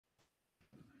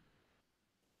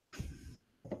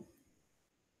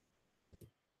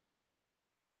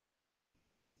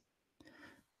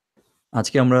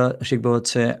আজকে আমরা শিখব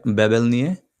হচ্ছে Babel নিয়ে।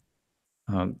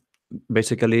 আ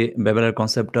বেসিক্যালি Babel এর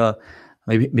কনসেপ্টটা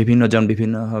বিভিন্ন জন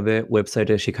বিভিন্নভাবে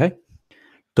ওয়েবসাইটে শিখায়।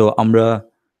 তো আমরা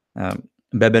আ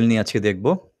Babel নিয়ে আজকে দেখব।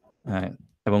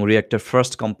 এবং React এর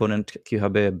ফার্স্ট কম্পোনেন্ট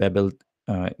কিভাবে Babel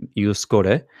আ ইউজ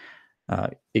করে আ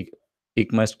ইক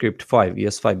ECMAScript 5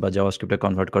 ES5 বা জাভাস্ক্রিপ্টে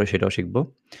কনভার্ট করে সেটাও শিখব।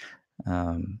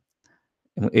 আম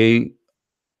এবং এই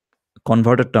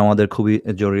কনভার্টারটা আমাদের খুবই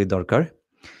জরুরি দরকার।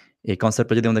 এই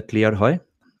কনসেপ্টটা যদি আমাদের ক্লিয়ার হয়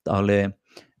তাহলে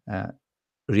আ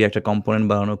React এর কম্পোনেন্ট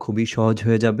বানানো খুবই সহজ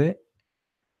হয়ে যাবে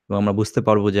এবং আমরা বুঝতে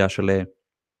পারবো যে আসলে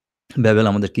Babel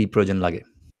আমাদের কি প্রয়োজন লাগে।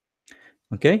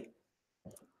 ওকে?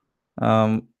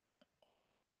 আম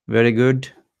ভেরি গুড।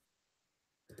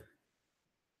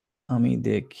 আমি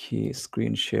দেখি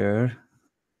স্ক্রিন শেয়ার,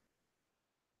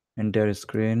 এন্টায়ার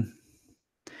স্ক্রিন।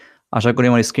 আশা করি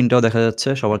আমার স্ক্রিনটাও দেখা যাচ্ছে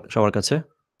সবার কাছে।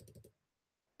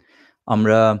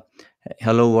 আমরা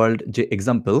হ্যালো ওয়ার্ল্ড যে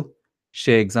এক্সাম্পল,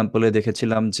 সে এক্সাম্পলে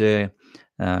দেখেছিলাম যে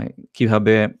আ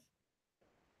কিভাবে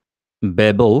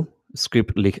Babel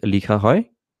স্ক্রিপ্ট লিখা হয়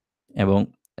এবং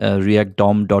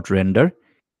ReactDom.render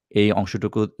এই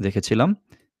অংশটুকু দেখেছিলাম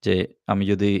যে আমি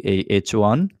যদি এই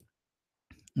h1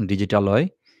 Digitaloy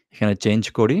এখানে চেঞ্জ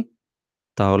করি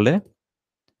তাহলে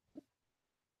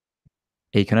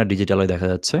এইখানে Digitaloy দেখা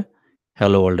যাচ্ছে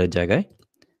হ্যালো ওয়ার্ল্ড এর জায়গায়।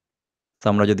 তো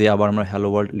আমরা যদি আবার হ্যালো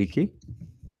ওয়ার্ল্ড লিখি,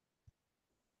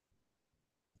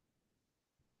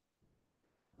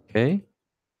 ওকে?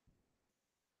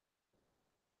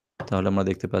 তাহলে আমরা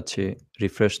দেখতে পাচ্ছি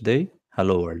রিফ্রেশ দেই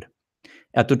হ্যালো ওয়ার্ল্ড।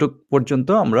 এতটুক পর্যন্ত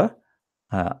আমরা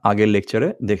আগের লেকচারে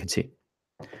দেখেছি।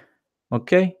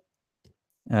 ওকে?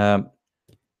 আ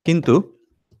কিন্তু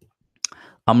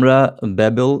আমরা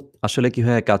Babel আসলে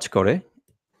কিভাবে কাজ করে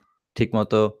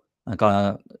ঠিকমতো কা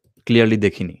ক্লিয়ারলি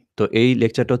দেখিনি। তো এই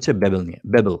লেকচারটা হচ্ছে Babel নিয়ে।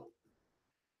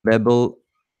 Babel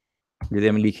যদি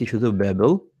আমি লিখি শুধু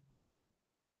Babel,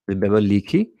 যদি Babel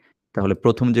লিখি তাহলে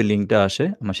 ১ম যে লিঙ্কটা আসে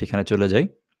আমরা সেখানে চলে যাই।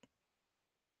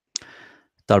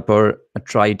 তারপর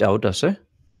try it out আসে।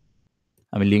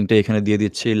 আমি লিঙ্কটা এখানে দিয়ে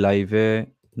দিচ্ছি লাইভে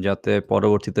যাতে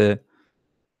পরবর্তীতে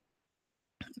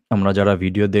আমরা যারা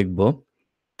ভিডিও দেখব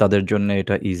তাদের জন্য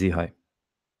এটা ইজি হয়।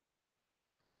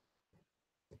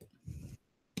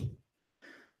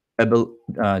 Babel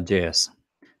JS।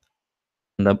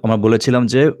 আমরা বলেছিলাম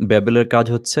যে Babel এর কাজ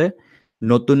হচ্ছে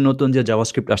নতুন যে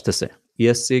জাভাস্ক্রিপ্ট আসতেছে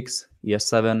ES6,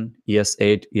 ES7,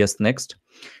 ES8, ESNext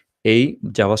এই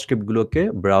জাভাস্ক্রিপ্ট গুলোকে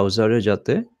ব্রাউজারে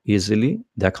যাতে ইজিলি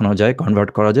দেখানো যায়, কনভার্ট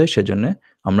করা যায় সেজন্য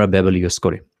আমরা Babel ইউজ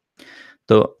করি।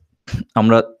 তো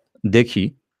আমরা দেখি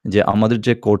যে আমাদের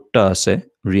যে কোডটা আছে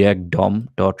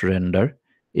ReactDom.render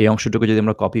এই অংশটুকু যদি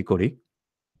আমরা কপি করি,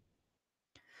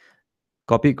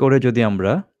 কপি করে যদি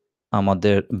আমরা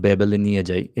আমাদের Babel এ নিয়ে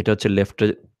যাই, এটা হচ্ছে লেফটে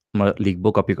আমরা লিখব,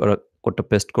 কপি করা কোডটা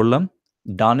পেস্ট করলাম।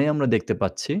 ডানে আমরা দেখতে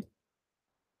পাচ্ছি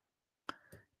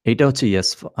এইটা হচ্ছে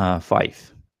ES5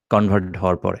 কনভার্ট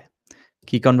হওয়ার পরে।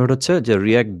 কি কনভার্ট হচ্ছে যে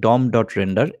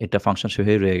ReactDom.render এটা ফাংশন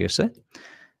হিসেবে রয়ে গেছে।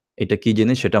 এটা কি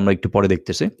জিনিস সেটা আমরা একটু পরে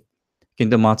দেখতেছি।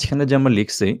 কিন্তু মাঝখানে যে আমরা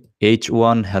লিখছি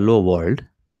h1 hello world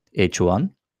h1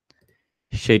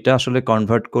 সেটা আসলে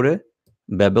কনভার্ট করে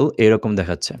Babel এরকম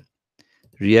দেখাচ্ছে।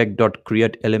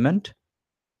 React.createElement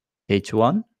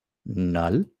h1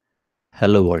 null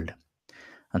hello world।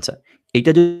 আচ্ছা,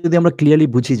 এইটা যদি আমরা ক্লিয়ারলি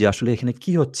বুঝি যে আসলে এখানে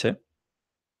কি হচ্ছে,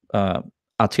 আ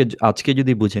আজকে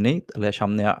যদি বুঝে নেই তাহলে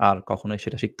সামনে আর কখনোই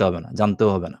সেটা শিখতে হবে না, জানতেও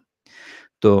হবে না।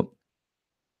 তো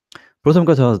 ১ম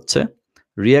কথা হচ্ছে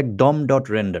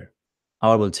ReactDom.render।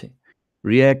 আবার বলছি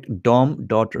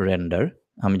ReactDom.render।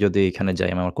 আমি যদি এখানে যাই,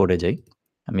 আমি আমার কোডে যাই,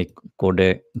 আমি কোডে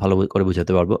ভালো করে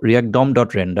বুঝাতে পারবো।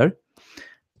 ReactDom.render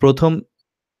 ১ম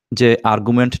যে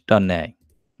আর্গুমেন্টটা নেয়,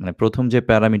 মানে ১ম যে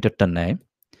প্যারামিটারটা নেয়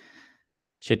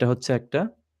সেটা হচ্ছে একটা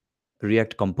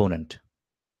React কম্পোনেন্ট।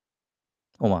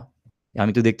 ওমা!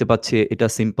 আমি তো দেখতে পাচ্ছি এটা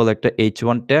সিম্পল একটা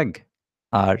h1 ট্যাগ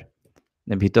আর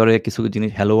ভিতরে কিছু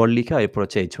জিনিস hello world লিখা, এরপর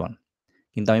হচ্ছে h1।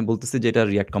 কিন্তু আমি বলতেছি যে এটা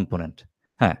React কম্পোনেন্ট।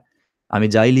 হ্যাঁ, আমি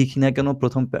যাই লিখি না কেন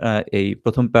এই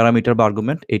 ১ম প্যারামিটার বা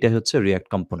আর্গুমেন্ট এটাই হচ্ছে React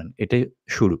কম্পোনেন্ট। এটাই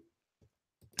শুরু।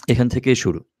 এখান থেকেই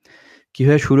শুরু।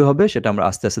 কিভাবে শুরু হবে সেটা আমরা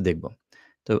আস্তে দেখব।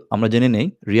 তো আমরা জেনে নেই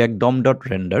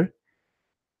ReactDom.render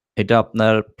এটা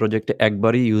আপনার প্রজেক্টে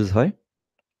একবারই ইউজ হয়।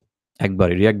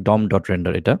 একবারই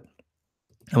ReactDom.render এটা।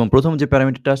 এবং ১ম যে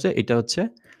প্যারামিটারটা আসে এটা হচ্ছে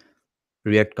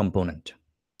React কম্পোনেন্ট।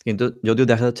 কিন্তু যদিও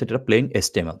দেখা যাচ্ছে এটা plane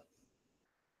HTML।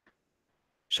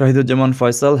 Shahiduzzaman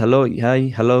Faisal, hello, high,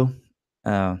 hello.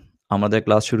 আ আমাদের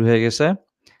ক্লাস শুরু হয়ে গেছে।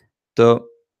 তো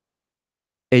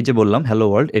এই যে বললাম hello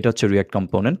world এটা হচ্ছে React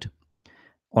কম্পোনেন্ট।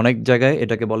 অনেক জায়গায়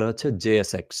এটাকে বলা হচ্ছে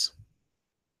JSX।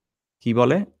 কি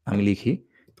বলে? আমি লিখি।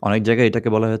 অনেক জায়গায় এটাকে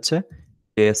বলা হচ্ছে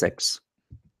JSX।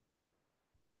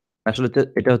 আসলে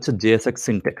এটা হচ্ছে JSX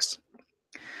সিনট্যাক্স।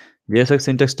 JSX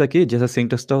সিনট্যাক্সটা কি? JSX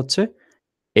সিনট্যাক্সটা হচ্ছে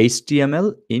HTML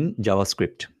in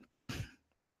JavaScript.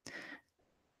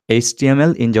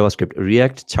 HTML in JavaScript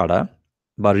React ছাড়া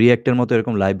বা React এর মতো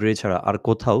এরকম লাইব্রেরি ছাড়া আর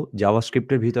কোথাও JavaScript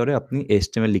এর ভিতরে আপনি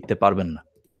HTML লিখতে পারবেন না।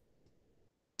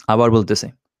 আবার বলতেছি,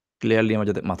 ক্লিয়ারলি আমার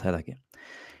যাতে মাথায় থাকে।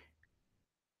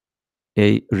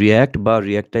 এই React বা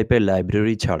React টাইপের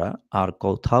লাইব্রেরি ছাড়া আর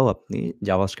কোথাও আপনি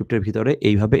JavaScript এর ভিতরে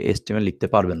এইভাবে HTML লিখতে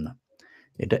পারবেন না।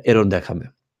 এটা এরর দেখাবে।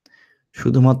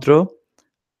 শুধুমাত্র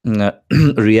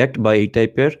React বা এই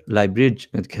টাইপের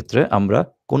লাইব্রেরির ক্ষেত্রে আমরা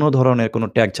কোনো ধরনের কোনো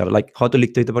ট্যাগ ছাড়া লাইক হয়তো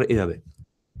লিখতে হতে পারে এভাবে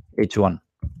H1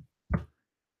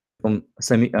 এবং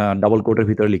ডাবল কোটের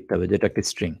ভিতরে লিখতে হবে যেটা একটা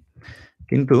স্ট্রিং।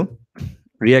 কিন্তু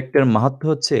React এর মাহাত্ম্য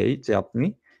হচ্ছে এই যে আপনি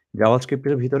JavaScript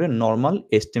এর ভিতরে নরমাল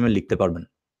HTML লিখতে পারবেন।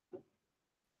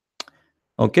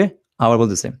 ওকে? আবার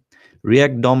বলতেছি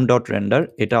ReactDom.render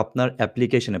এটা আপনার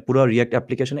অ্যাপ্লিকেশনে পুরো React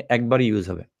অ্যাপ্লিকেশনে একবারই ইউজ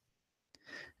হবে।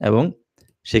 এবং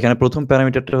সেখানে প্রথম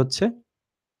প্যারামিটারটা হচ্ছে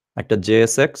একটা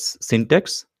JSX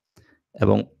সিনট্যাক্স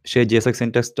এবং সেই JSX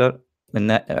সিনট্যাক্সটা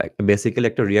বেসিক্যালি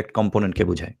একটা React কম্পোনেন্টকে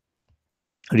বোঝায়।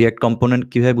 React কম্পোনেন্ট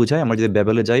কিভাবে বোঝায়? আমরা যদি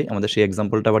Babel এ যাই আমাদের সেই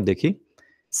এক্সাম্পলটা আবার দেখি।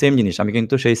 সেম জিনিস। আমি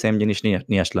কিন্তু সেই সেম জিনিস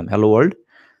নিয়ে আসলাম। হ্যালো ওয়ার্ল্ড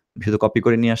শুধু কপি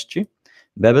করে নিয়ে আসছি।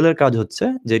 Babel এর কাজ হচ্ছে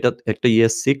যে এটা একটা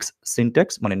ES6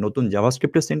 সিনট্যাক্স মানে নতুন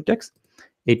JavaScript এর সিনট্যাক্স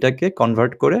এটাকে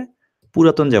কনভার্ট করে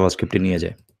পুরাতন JavaScript এ নিয়ে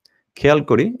যায়। খেয়াল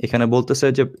করি এখানে বলতেছে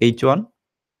যে H1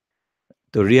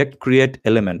 তো React create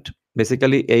element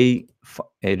বেসিক্যালি এই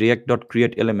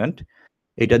React.create element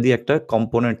এটা দিয়ে একটা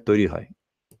কম্পোনেন্ট তৈরি হয়।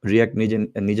 React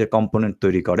নিজের কম্পোনেন্ট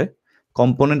তৈরি করে।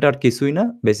 কম্পোনেন্ট আর কিছুই না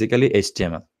বেসিক্যালি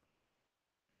HTML।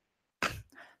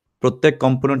 প্রত্যেক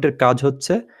কম্পোনেন্টের কাজ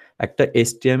হচ্ছে একটা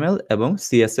HTML এবং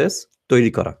CSS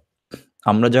তৈরি করা।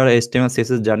 আমরা যারা HTML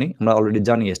CSS জানি আমরা অলরেডি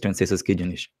জানি HTML CSS কি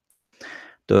জিনিস।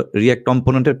 তো React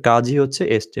কম্পোনেন্টের কাজই হচ্ছে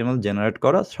HTML জেনারেট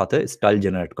করা সাথে স্টাইল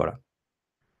জেনারেট করা।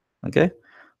 ওকে?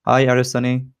 High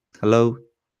আরসানি, hello.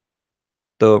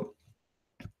 তো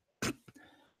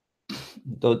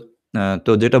তো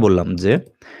তো যেটা বললাম যে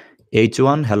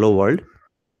H1 hello world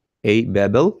এই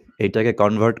Babel এইটাকে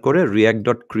কনভার্ট করে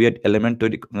React.create element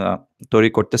তৈরি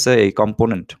করতেছে এই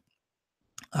কম্পোনেন্ট।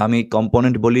 আমি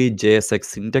কম্পোনেন্ট বলি JSX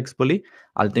সিনট্যাক্স বলি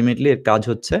আলটিমেটলি এর কাজ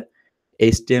হচ্ছে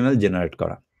HTML জেনারেট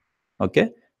করা। ওকে?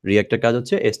 React এর কাজ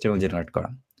হচ্ছে HTML জেনারেট করা।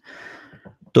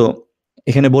 তো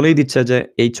এখানে বলেই দিচ্ছে যে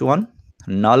H1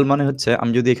 নাল মানে হচ্ছে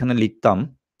আমি যদি এখানে লিখতাম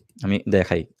আমি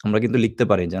দেখাই আমরা কিন্তু লিখতে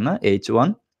পারি যে না H1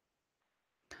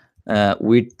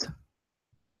 width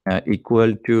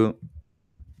equal to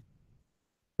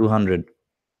 200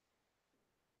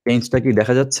 চেঞ্জটা কি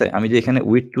দেখা যাচ্ছে? আমি যে এখানে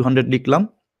width 200 লিখলাম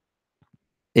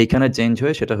এইখানে চেঞ্জ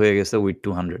হয়ে সেটা হয়ে গেছে width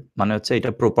 200 মানে হচ্ছে এটা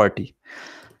প্রপার্টি।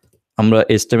 আমরা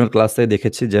HTML ক্লাসে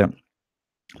দেখেছি যে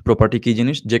প্রপার্টি কি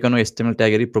জিনিস? যেকোনো HTML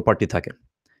ট্যাগেরই প্রপার্টি থাকে।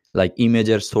 লাইক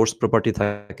ইমেজের সোর্স প্রপার্টি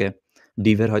থাকে,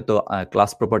 ডিভের হয়তো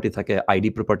ক্লাস প্রপার্টি থাকে, আইডি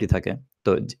প্রপার্টি থাকে।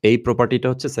 তো এই প্রপার্টিটা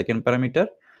হচ্ছে সেকেন্ড প্যারামিটার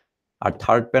আর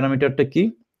থার্ড প্যারামিটারটা কি?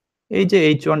 এই যে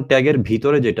H1 ট্যাগের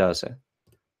ভিতরে যেটা আছে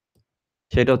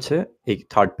সেটা হচ্ছে এই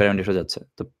থার্ড প্যারামিটারে যাচ্ছে।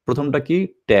 তো প্রথমটা কি?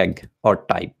 Tag or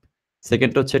type.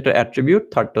 সেকেন্ডটা হচ্ছে একটা অ্যাট্রিবিউট,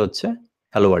 থার্ডটা হচ্ছে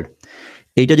হ্যালো ওয়ার্ল্ড।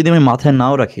 এইটা যদি আমি মাথায়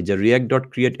নাও রাখি যে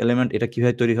React.create element এটা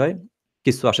কিভাবে তৈরি হয়?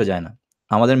 কিচ্ছু আসে যায় না।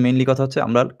 আমাদের মেইনলি কথা হচ্ছে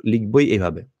আমরা লিখবই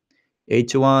এইভাবে।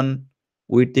 H1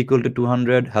 width equal to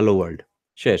 200 hello world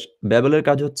শেষ। Babel এর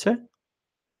কাজ হচ্ছে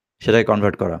সেটাকে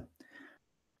কনভার্ট করা।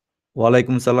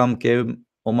 ওয়ালাইকুম সালাম কে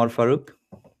ওমর ফারুক।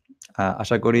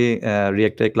 আশা করি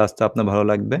React এর ক্লাসটা আপনার ভালো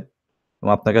লাগবে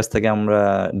এবং আপনার কাছ থেকে আমরা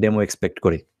ডেমো এক্সপেক্ট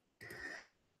করি।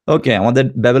 ওকে, আমাদের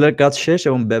Babel এর কাজ শেষ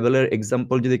এবং Babel এর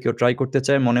এক্সাম্পল যদি কেউ ট্রাই করতে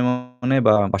চায় মনে মনে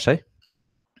বা বাসায়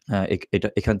এটা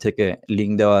এখান থেকে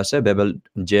লিংক দেওয়া আছে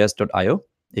babel.js.io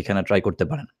এখানে ট্রাই করতে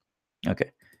পারেন। ওকে,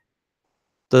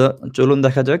 তো চলুন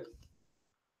দেখা যাক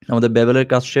আমাদের Babel এর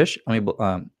কাজ শেষ। আমি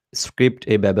স্ক্রিপ্ট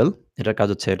এই Babel এটার কাজ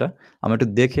হচ্ছে এটা। আমরা একটু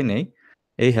দেখে নেই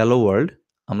এই হ্যালো ওয়ার্ল্ড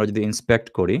আমরা যদি ইন্সপেক্ট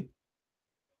করি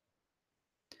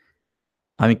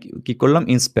আমি কি করলাম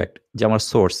ইন্সপেক্ট যে আমার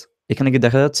সোর্স এখানে কি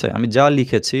দেখা যাচ্ছে আমি যা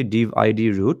লিখেছি div id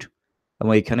root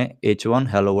এবং এখানে h1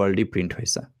 hello world প্রিন্ট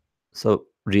হয়েছে। So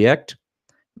React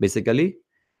basically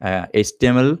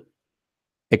HTML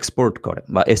export করে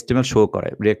বা HTML শো করে।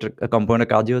 React কম্পোনেন্টের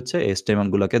কাজই হচ্ছে HTML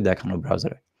গুলোকে দেখানো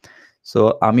ব্রাউজারে। সো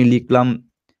আমি লিখলাম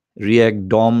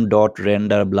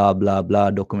ReactDom.render blah blah blah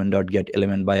document.get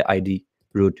element by id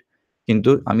root কিন্তু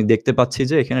আমি দেখতে পাচ্ছি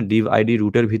যে এখানে div id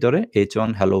root এর ভিতরে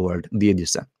h1 hello world দিয়ে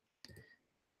দিছে।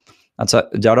 আচ্ছা,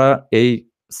 যারা এই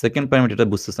সেকেন্ড প্যারামিটারটা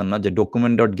বুঝতেছেন না যে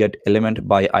document.get element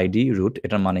by id root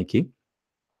এটার মানে কি?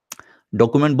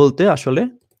 ডকুমেন্ট বলতে আসলে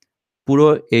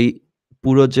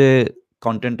পুরো যে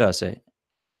কন্টেন্টটা আছে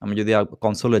আমি যদি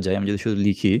কনসোলে যাই, আমি যদি শুধু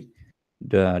লিখি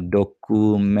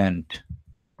ডকুমেন্ট,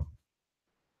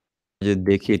 যদি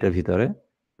দেখি এটার ভিতরে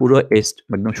পুরো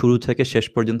একদম শুরু থেকে শেষ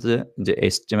পর্যন্ত যে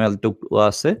HTML টুকু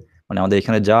আছে, মানে আমাদের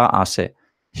এখানে যা আসে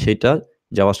সেটা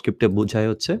জাভাস্ক্রিপ্টে বোঝায়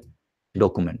হচ্ছে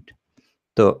ডকুমেন্ট।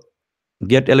 তো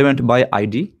গেট এলিমেন্ট বাই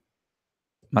আইডি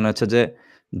মানে হচ্ছে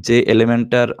যে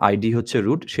এলিমেন্টটার আইডি হচ্ছে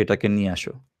রুট, সেটাকে নিয়ে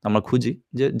আসো। আমরা খুঁজি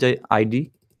যে আইডি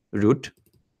রুট,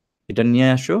 এটা নিয়ে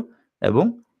আসো এবং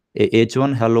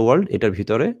H1 হ্যালো ওয়ার্ল্ড এটার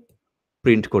ভিতরে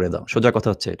প্রিন্ট করে দাও। সোজা কথা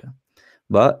হচ্ছে এটা,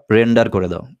 বা রেন্ডার করে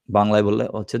দাও। বাংলায় বললে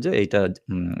হচ্ছে যে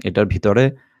এটার ভিতরে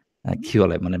কি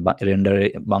বলে, মানে রেন্ডারে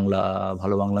বাংলা,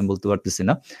 ভালো বাংলা আমি বলতে পারতেছি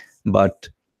না, বাট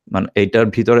মানে এইটার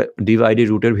ভিতরে ডিভ আইডি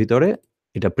রুটের ভিতরে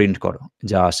এটা প্রিন্ট করো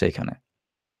যা আসে এখানে।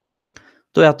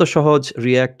 তো এত সহজ।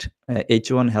 রিয়াক্ট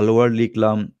H1 হ্যালো ওয়ার্ল্ড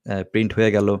লিখলাম, প্রিন্ট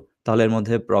হয়ে গেল। তাহলে এর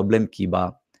মধ্যে প্রবলেম কি? বা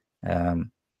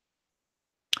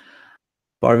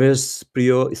পারভেজ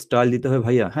প্রিয় স্টাইল দিতে হবে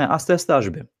ভাইয়া? হ্যাঁ, আস্তে আস্তে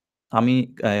আসবে। আমি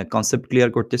কনসেপ্ট ক্লিয়ার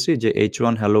করতেছি যে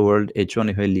H1 হ্যালো ওয়ার্ল্ড H1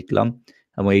 এভাবে লিখলাম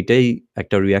এবং এইটাই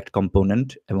একটা রিয়াক্ট কম্পোনেন্ট,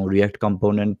 এবং রিয়াক্ট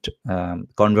কম্পোনেন্ট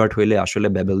কনভার্ট হইলে আসলে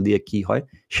ব্যাবেল দিয়ে কি হয়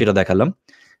সেটা দেখালাম,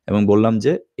 এবং বললাম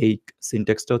যে এই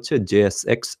সিনট্যাক্সটা হচ্ছে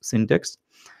JSX সিনট্যাক্স।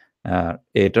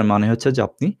 এটার মানে হচ্ছে যে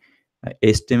আপনি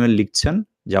HTML লিখছেন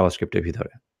জাভাস্ক্রিপ্টের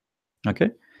ভিতরে। ওকে,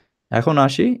 এখন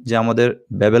আসি যে আমাদের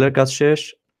ব্যাবেলের কাজ শেষ।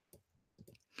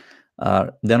 আর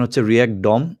দেন হচ্ছে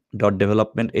ReactDom ডট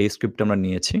ডেভেলপমেন্ট, এই স্ক্রিপ্ট আমরা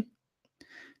নিয়েছি।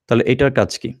 তাহলে এটার কাজ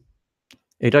কি?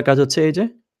 এটার কাজ হচ্ছে এই যে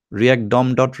ReactDom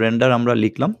ডট রেন্ডার আমরা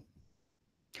লিখলাম।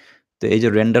 তো এই যে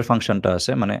রেন্ডার ফাংশনটা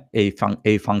আছে, মানে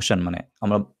এই ফাংশন, মানে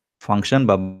আমরা ফাংশন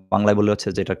বা বাংলায় বলে হচ্ছে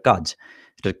যে এটার কাজ,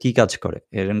 এটার কি কাজ করে?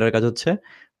 এই রেন্ডার কাজ হচ্ছে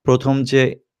প্রথম যে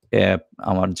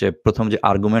প্রথম যে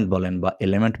আর্গুমেন্ট বলেন বা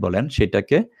এলিমেন্ট বলেন,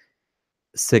 সেটাকে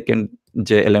সেকেন্ড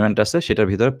যে এলিমেন্ট আছে সেটার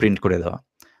ভিতরে প্রিন্ট করে দেওয়া।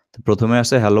 তো প্রথমে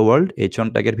আছে হ্যালো ওয়ার্ল্ড H1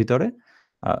 ট্যাগের ভিতরে,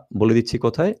 বলে দিচ্ছি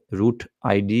কোথায়, রুট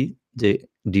আইডি যে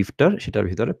ডিভটার সেটার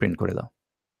ভিতরে প্রিন্ট করে দাও।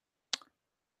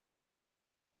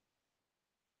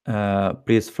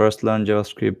 Please first learn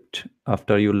JavaScript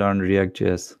after you learn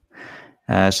React.js।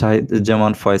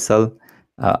 Shahiduzzaman Faisal,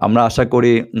 আমরা আশা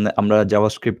করি আমরা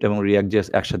জাভাস্ক্রিপ্ট এবং React.js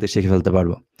একসাথে শিখে ফেলতে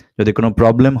পারবো। যদি কোনো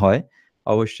প্রবলেম হয়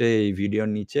অবশ্যই এই ভিডিওর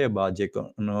নিচে বা যে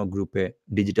কোনো গ্রুপে,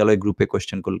 ডিজিটালয় গ্রুপে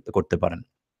কোয়েশ্চেন করতে পারেন।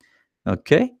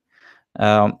 ওকে,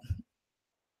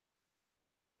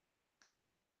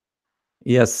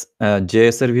 ইয়েস,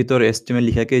 JS এর ভিতর HTML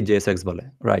লিখাকেই JSX বলে,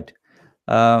 রাইট।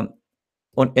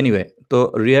 এনিওয়ে, তো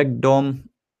ReactDom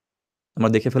আমরা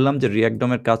দেখে ফেললাম যে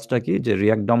ReactDom এর কাজটা কি, যে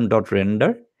ReactDom ডট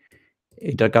রেন্ডার,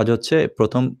 এটার কাজ হচ্ছে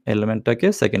প্রথম এলিমেন্টটাকে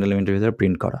সেকেন্ড এলিমেন্টের ভিতরে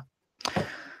প্রিন্ট করা।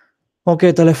 ওকে,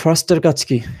 তাহলে ফার্স্টের কাজ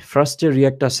কি? ফার্স্ট যে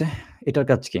রিয়াক্ট আছে এটার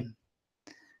কাজ কি?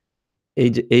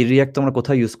 এই রিয়াক্ট আমরা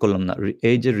কোথাও ইউজ করলাম না।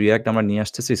 এই যে রিয়াক্ট আমরা নিয়ে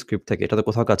আসতেছি স্ক্রিপ্ট থেকে, এটা তো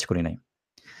কোথাও কাজ করি নাই।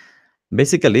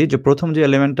 বেসিক্যালি যে প্রথম যে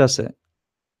এলিমেন্টটা আছে,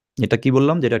 এটা কি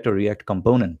বললাম, যে এটা একটা রিয়াক্ট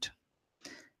কম্পোনেন্ট,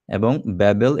 এবং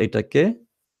ব্যাবেল এটাকে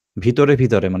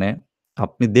ভিতরে মানে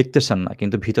আপনি দেখতেছেন না,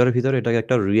 কিন্তু ভিতরে এটাকে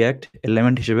একটা রিয়াক্ট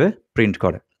এলিমেন্ট হিসেবে প্রিন্ট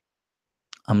করে।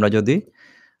 আমরা যদি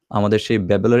আমাদের সেই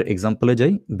ব্যাবেলের এক্সাম্পলে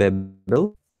যাই, ব্যাবেল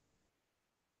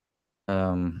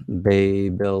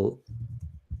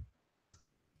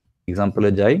এক্সাম্পলে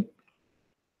যাই,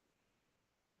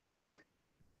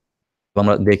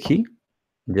 আমরা দেখি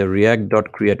যে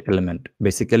react.createElement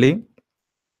বেসিক্যালি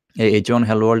এই H1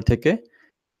 hello world থেকে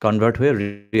কনভার্ট হয়ে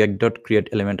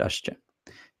react.createElement আসছে।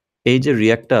 এই যে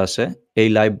রিয়াক্টটা আসে,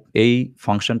 এই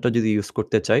ফাংশনটা যদি ইউজ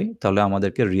করতে চাই তাহলে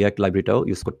আমাদেরকে রিয়াক্ট লাইব্রেরিটাও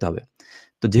ইউজ করতে হবে।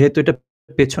 তো যেহেতু এটা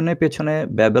পেছনে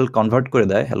ব্যাবেল কনভার্ট করে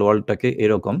দেয় hello worldটাকে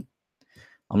এরকম,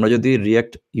 আমরা যদি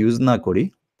রিয়াক্ট ইউজ না করি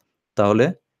তাহলে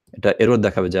এটা এরর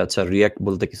দেখাবে যে আচ্ছা রিয়াক্ট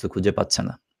বলতে কিছু খুঁজে পাচ্ছে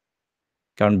না।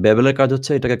 কারণ ব্যাবেলের কাজ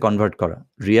হচ্ছে এটাকে কনভার্ট করা,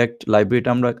 রিয়াক্ট লাইব্রেরিটা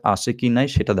আমরা আসে কি নাই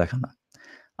সেটা দেখা না।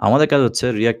 আমাদের কাজ হচ্ছে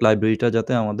রিয়াক্ট লাইব্রেরিটা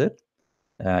যাতে আমাদের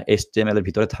HTML এর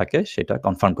ভিতরে থাকে সেটা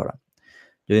কনফার্ম করা।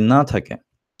 যদি না থাকে,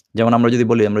 যেমন আমরা যদি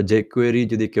বলি আমরা jQuery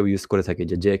যদি কেউ ইউজ করে থাকি,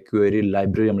 যে jQuery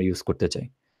লাইব্রেরি আমরা ইউজ করতে চাই,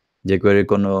 jQuery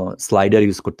কোনো স্লাইডার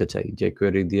ইউজ করতে চাই,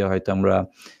 jQuery দিয়ে হয়তো আমরা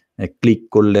ক্লিক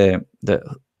করলে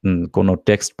কোনো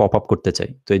টেক্সট পপ আপ করতে চাই,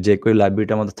 তো এই jQuery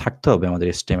লাইব্রেরিটা আমাদের থাকতে হবে, আমাদের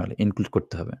HTML এ ইনক্লুড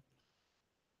করতে হবে।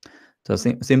 তো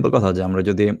সিম্পল কথা, যে আমরা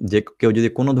যদি কেউ যদি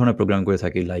কোনো ধরনের প্রোগ্রাম করে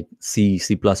থাকি লাইক C++,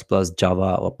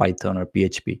 জাভা বা পাইথন আর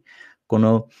PHP,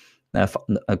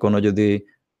 কোনো যদি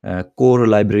কোর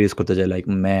লাইব্রেরি ইউজ করতে চাই লাইক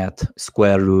ম্যাথ,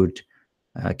 স্কোয়ার রুট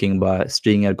কিংবা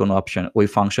স্ট্রিং এর কোনো অপশন, ওই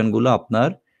ফাংশনগুলো আপনার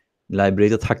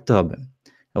লাইব্রেরিতে থাকতে হবে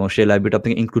এবং সেই লাইব্রেরিটা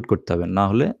আপনাকে ইনক্লুড করতে হবে, না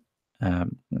হলে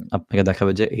আপনাকে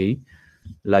দেখাবে যে এই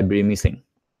লাইব্রেরি মিসিং।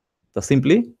 তো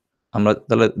সিম্পলি আমরা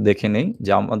তাহলে দেখে নেই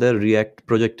যে আমাদের রিয়াক্ট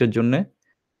প্রজেক্টের জন্য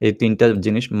এই তিনটা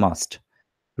জিনিস মাস্ট।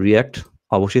 রিয়াক্ট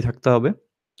অবশ্যই থাকতে হবে,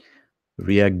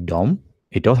 ReactDom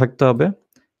এটাও থাকতে হবে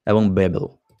এবং Babel।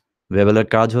 Babel-এর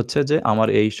কাজ হচ্ছে যে আমার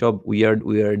এইসব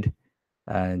weird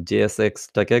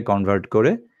JSX-টাকে কনভার্ট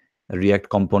করে React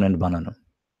কম্পোনেন্ট বানানো।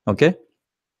 ওকে?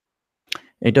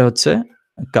 এটা হচ্ছে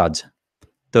কাজ।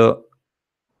 তো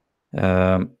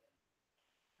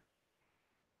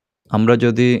আমরা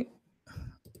যদি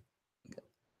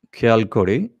খেয়াল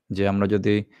করি যে আমরা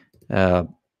যদি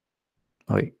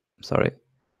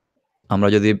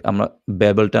আমরা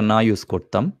Babel-টা না ইউজ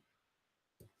করতাম,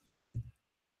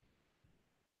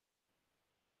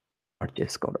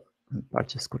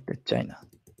 পারচেজ করতে চাই না।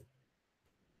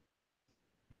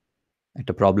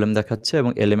 একটা প্রবলেম দেখাচ্ছে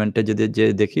এবং এলিমেন্টে যদি যে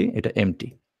দেখি এটা এমটি,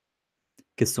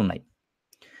 কিছু নাই।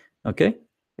 ওকে,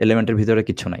 এলিমেন্টের ভিতরে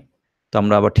কিছু নাই। তো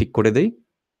আমরা আবার ঠিক করে দেই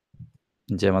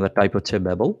যে আমাদের টাইপ হচ্ছে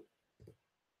Babel,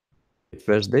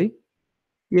 রিফ্রেশ দেই,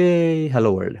 ইয়ে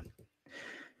হ্যালো ওয়ার্ল্ড।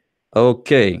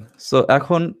 ওকে, সো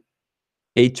এখন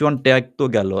h1 ট্যাগ তো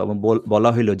গেল এবং বলা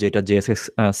হইলো যে এটা জেএসএক্স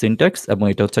সিনট্যাক্স এবং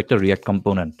এটা হচ্ছে একটা রিয়াক্ট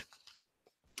কম্পোনেন্ট।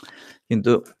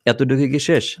 কিন্তু এতটুকু কি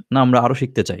শেষ? না, আমরা আরো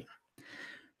শিখতে চাই।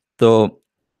 তো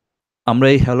আমরা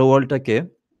এই হ্যালো ওয়ার্ল্ডটাকে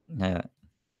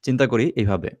চিন্তা করি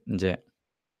এইভাবে যে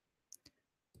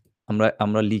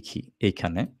আমরা লিখি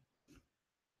এইখানে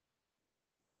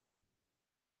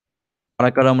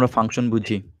কারা আমরা ফাংশন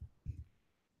বুঝি,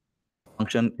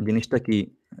 ফাংশন জিনিসটা কি,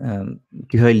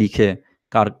 কিভাবে লিখে,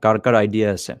 কার আইডিয়া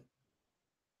আছে,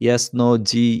 ইয়েস নো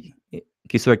জি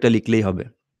কিছু একটা লিখলেই হবে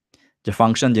যে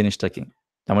ফাংশন জিনিসটা কি।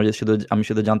 আমি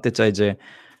শুধু জানতে চাই যে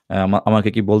আমাকে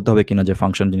কি বলতে হবে কিনা যে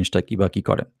ফাংশন জিনিসটা কি বা কি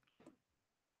করে।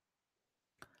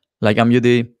 লাইক আমি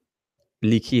যদি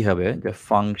লিখি হবে যে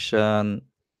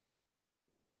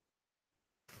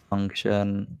ফাংশন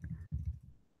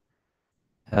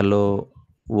হ্যালো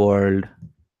ওয়ার্ল্ড,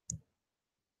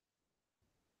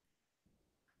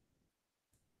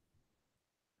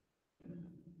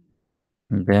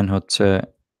 দেন হচ্ছে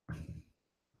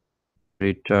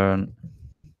রিটার্ন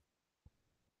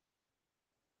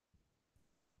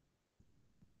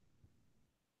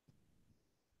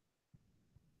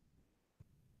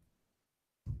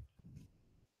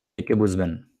একে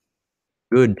বুঝবেন।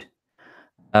 গুড।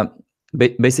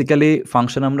 বেসিক্যালি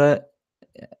ফাংশন আমরা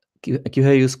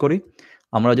কিভাবে ইউজ করি?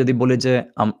 আমরা যদি বলি যে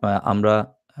আমরা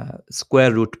স্কোয়ার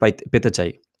রুট পেতে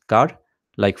চাই। কার?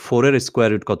 লাইক 4 এর স্কোয়ার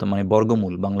রুট কত? মানে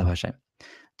বর্গমূল বাংলা ভাষায়।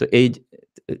 তো এই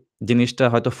জিনিসটা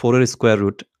হয়তো 4 এর স্কোয়ার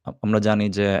রুট আমরা জানি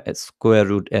যে স্কোয়ার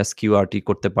রুট SQRT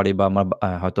করতে পারি বা আমরা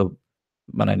হয়তো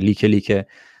মানে লিখে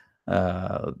আ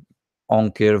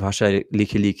অঙ্কের ভাষায়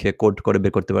লিখে কোড করে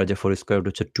বের করতে পারি যে 4 স্কোয়ার রুট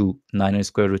হচ্ছে 2, 9 এর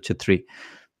স্কোয়ার রুট হচ্ছে 3।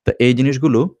 তো এই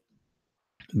জিনিসগুলো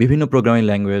বিভিন্ন প্রোগ্রামিং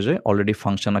ল্যাঙ্গুয়েজে অলরেডি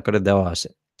ফাংশন আকারে দেওয়া আছে।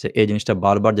 যে এই জিনিসটা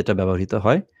বারবার যেটা ব্যবহৃত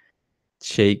হয়,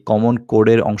 সেই কমন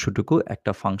কোডের অংশটুকু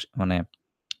একটা মানে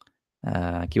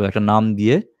কি বলে একটা নাম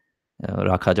দিয়ে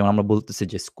রাখা। যেমন আমরা বলতেছি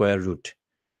যে স্কোয়ার রুট।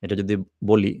 এটা যদি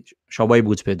বলি সবাই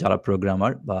বুঝবে যারা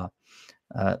প্রোগ্রামার বা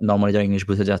নরমালি যারা ইংলিশ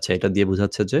বুঝে যাচ্ছে, এটা দিয়ে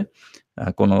বোঝাচ্ছে যে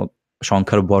কোনো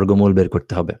সংখ্যার বর্গমূল বের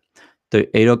করতে হবে। তো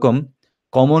এইরকম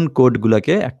কমন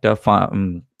কোডগুলাকে একটা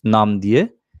নাম দিয়ে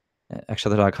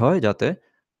একসাথে রাখা হয় যাতে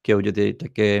কেউ যদি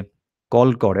এটাকে কল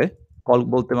করে, কল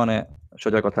বলতে মানে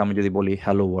সোজা কথা আমি যদি বলি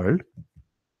হ্যালো ওয়ার্ল্ড,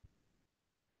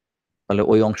 তাহলে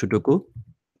ওই অংশটুকু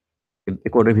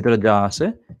কোডের ভিতরে যা আছে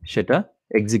সেটা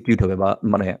এক্সিকিউট হবে বা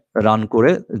মানে রান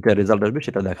করে যে রেজাল্ট আসবে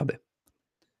সেটা দেখাবে।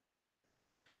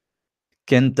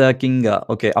 কেনটা কিঙ্গা,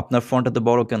 ওকে, আপনার ফন্ট এত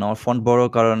বড় কেন? আমার ফন্ট বড়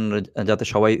কারণ যাতে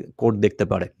সবাই কোড দেখতে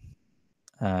পারে।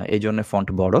 এই জন্য ফন্ট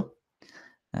বড়।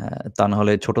 তা না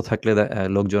হলে ছোট থাকলে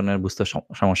লোকজনের বুঝতে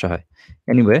সমস্যা হয়।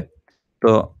 এনিওয়ে,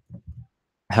 তো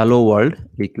হ্যালো ওয়ার্ল্ড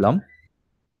লিখলাম।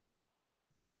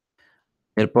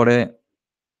 এরপরে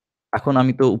এখন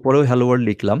আমি তো উপরেও হ্যালো ওয়ার্ল্ড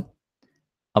লিখলাম।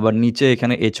 আবার নিচে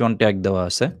এখানে h1 ট্যাগ দেওয়া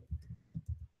আছে।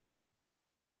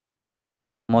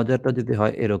 মজাটা যদি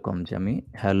হয় এরকম যে আমি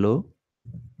হ্যালো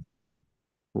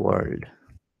ওয়ার্ল্ড,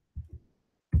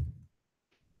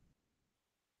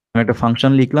 আমি একটা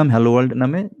ফাংশন লিখলাম হ্যালো ওয়ার্ল্ড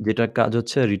নামে, যেটার কাজ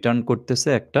হচ্ছে রিটার্ন করতেছে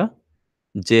একটা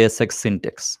JSX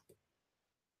সিনট্যাক্স।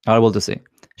 আর বলতেছি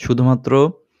শুধুমাত্র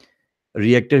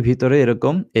রিঅ্যাক্টের ভিতরে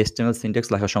এরকম HTML সিনট্যাক্স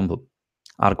লেখা সম্ভব,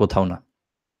 আর কোথাও না।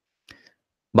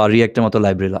 বা রিঅ্যাক্টের মতো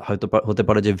লাইব্রেরি হয়তো হতে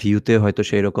পারে যে ভিউতে হয়তো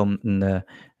সেই রকম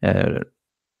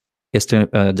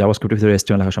জাভাস্ক্রিপ্টের ভিতরে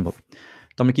HTML লেখা সম্ভব।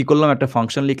 তো আমি কি করলাম, একটা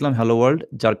ফাংশন লিখলাম হ্যালো ওয়ার্ল্ড,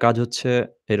 যার কাজ হচ্ছে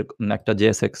এরকম একটা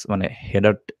JSX মানে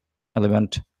হেডার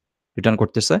এলিমেন্ট রিটার্ন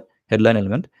করতেছে, হেডলাইন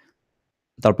এলিমেন্ট।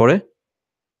 তারপরে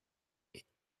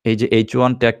এই যে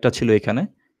h1 ট্যাগটা ছিল এখানে,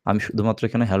 আমি শুধুমাত্র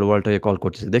এখানে হ্যালো ওয়ার্ল্ডটাকে কল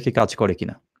করতেছি। দেখি কাজ করে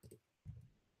কিনা।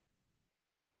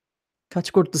 কাজ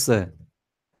করতেছে।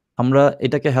 আমরা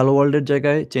এটাকে হ্যালো ওয়ার্ল্ডের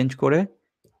জায়গায় চেঞ্জ করে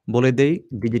বলে দেই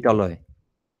ডিজিটালয়।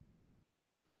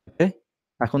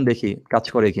 এখন দেখি কাজ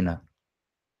করে কিনা।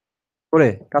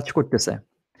 কাজ করতেছে।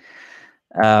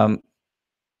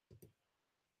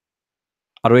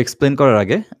 আরো এক্সপ্লেন করার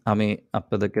আগে আমি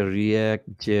আপনাদেরকে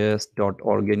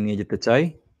react.js.org এ নিয়ে যেতে চাই,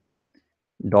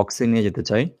 ডক্স এ নিয়ে যেতে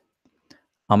চাই।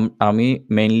 আমি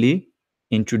মেইনলি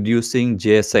ইন্ট্রোডিউসিং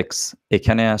JSX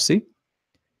এখানে আসি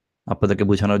আপনাদেরকে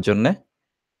বোঝানোর জন্য।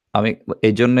 আমি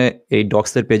এই জন্য এই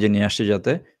ডক্সের পেজে নিয়ে আসছি,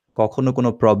 যাতে কখনো কোনো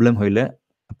প্রবলেম হইলে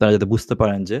আপনারা যাতে বুঝতে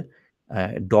পারেন যে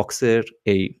ডক্সের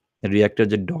এই রিয়াক্টের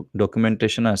যে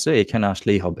ডকুমেন্টেশন আছে এখানে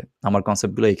আসলেই হবে। আমার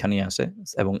কনসেপ্টগুলো এখানেই আসে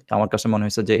এবং আমার কাছে মনে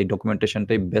হয়েছে যে এই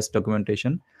ডকুমেন্টেশনটাই বেস্ট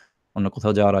ডকুমেন্টেশন অন্য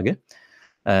কোথাও যাওয়ার আগে।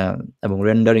 এবং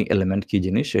রেন্ডারিং এলিমেন্ট কি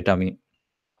জিনিস সেটা আমি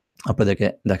আপনাদেরকে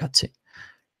দেখাচ্ছি।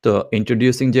 তো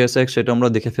ইন্ট্রোডিউসিং জেএসএক্স সেটা আমরা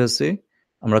দেখে ফেলছি।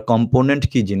 আমরা কম্পোনেন্ট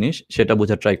কি জিনিস সেটা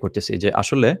বোঝার ট্রাই করতেছি, যে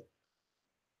আসলে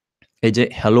এই যে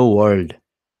হ্যালো ওয়ার্ল্ড,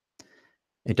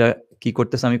 এটা কি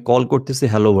করতেছে, আমি কল করতেছি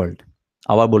হ্যালো ওয়ার্ল্ড।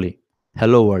 আবার বলি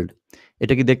হ্যালো ওয়ার্ল্ড,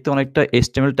 এটা কি দেখতে অনেকটা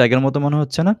HTML ট্যাগের মতো মনে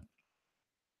হচ্ছে না?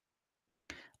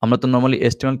 আমরা তো নরমালি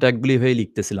HTML ট্যাগগুলি হয়ে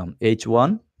লিখতেছিলাম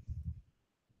h1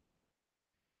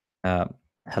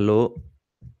 হ্যালো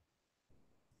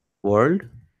ওয়ার্ল্ড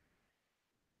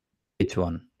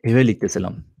h1 এভাবে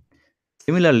লিখতেছিলাম।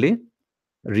 সিমিলারলি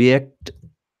রিঅ্যাক্ট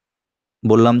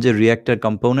বললাম যে রিঅ্যাক্টের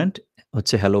কম্পোনেন্ট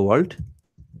হচ্ছে হ্যালো ওয়ার্ল্ড,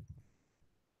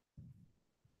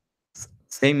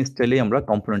 সেম স্টাইলেই আমরা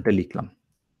কম্পোনেন্টটা লিখলাম।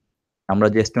 আমরা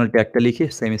যে HTML ট্যাগটা লিখি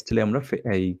সেম স্টাইলে আমরা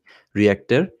এই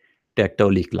রিঅ্যাক্টের ট্যাগটাও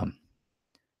লিখলাম।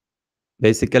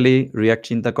 বেসিক্যালি রিঅ্যাক্ট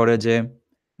চিন্তা করে যে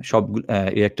সবগুলো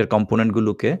রিঅ্যাক্টের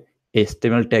কম্পোনেন্টগুলোকে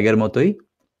HTML ট্যাগের মতোই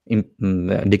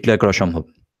ডিক্লেয়ার করা সম্ভব।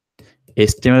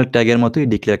 HTML ট্যাগের মতোই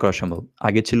ডিক্লেয়ার করা সম্ভব।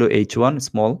 আগে ছিল h1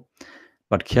 স্মল,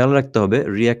 বাট খেয়াল রাখতে হবে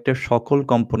রিঅ্যাক্টের সকল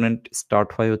কম্পোনেন্ট স্টার্ট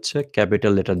হয় হচ্ছে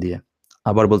ক্যাপিটাল লেটার দিয়ে।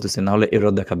 আবার বলতেছি, না হলে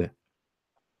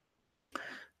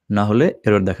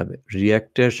এরর দেখাবে।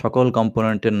 রিঅ্যাক্টের সকল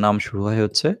কম্পোনেন্টের নাম শুরু হয়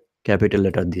হচ্ছে ক্যাপিটাল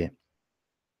লেটার দিয়ে,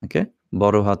 ওকে,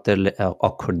 বড় হাতের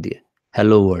অক্ষর দিয়ে।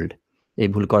 হ্যালো ওয়ার্ল্ড, এই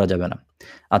ভুল করা যাবে না।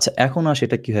 আচ্ছা, এখন আর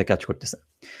সেটা কিভাবে কাজ করতেছে।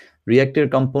 রিঅ্যাক্টের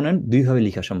কম্পোনেন্ট দুইভাবে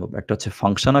লেখা সম্ভব, একটা হচ্ছে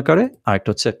ফাংশন আকারে আর একটা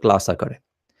হচ্ছে ক্লাস আকারে।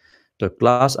 তো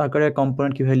ক্লাস আকারে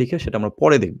কম্পোনেন্ট কিভাবে লিখে সেটা আমরা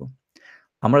পরে দেখব।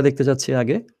 আমরা দেখতে চাচ্ছি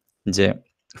আগে যে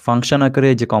ফাংশন আকারে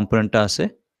যে কম্পোনেন্টটা আছে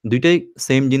দুইটাই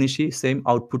সেম জিনিসই, সেম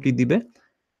আউটপুটই দিবে।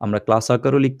 আমরা ক্লাস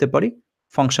আকারেও লিখতে পারি,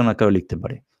 ফাংশন আকারেও লিখতে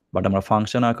পারি, বাট আমরা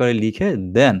ফাংশন আকারে লিখে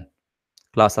দেন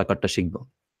ক্লাস আকারটা শিখব।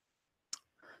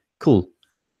 কুল।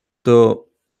 তো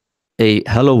এই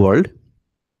হ্যালো ওয়ার্ল্ড,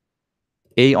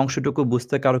 এই অংশটুকু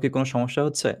বুঝতে কারো কি কোনো সমস্যা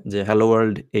হচ্ছে যে হ্যালো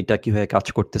ওয়ার্ল্ড এইটা কিভাবে কাজ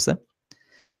করতেছে?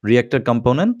 রিঅ্যাক্টের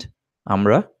কম্পোনেন্ট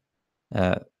আমরা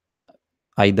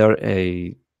আইদার এই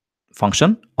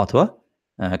ফাংশন অথবা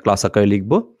ক্লাস আকারে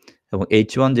লিখব, এবং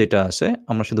h1 যেটা আছে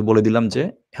আমরা শুধু বলে দিলাম যে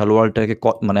হ্যালো ওয়ার্ল্ডটাকে,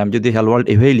 মানে আমি যদি হ্যালো ওয়ার্ল্ড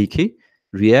এভাবেই লিখি,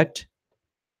 রিঅ্যাক্ট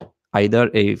আইদার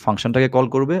এই ফাংশনটাকে কল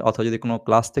করবে অথবা যদি কোনো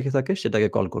ক্লাস থেকে থাকে সেটাকে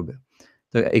কল করবে।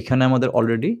 তো এখানে আমাদের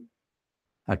অলরেডি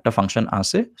একটা ফাংশন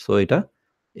আছে, সো এটা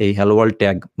এই হ্যালো ওয়ার্ল্ড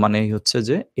ট্যাগ মানেই হচ্ছে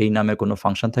যে এই নামের কোনো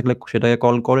ফাংশন থাকলে সেটাকে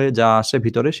কল করে যা আসে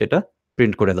ভিতরে সেটা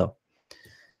প্রিন্ট করে দাও।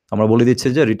 আমরা বলে দিচ্ছি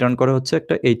যে রিটার্ন করে হচ্ছে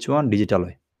একটা h1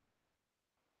 ডিজিটালয়।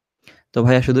 তো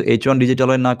ভাইয়া শুধু h1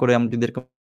 ডিজিটালয় না করে আমি যদি এরকম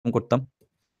করতাম,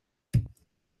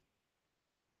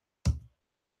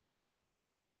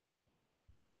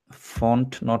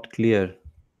 ফন্ট নট ক্লিয়ার,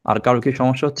 আর কারো কি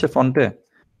সমস্যা হচ্ছে ফন্টে?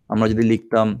 আমরা যদি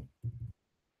লিখতাম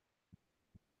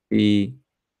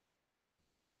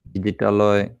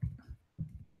ডিজিটালয়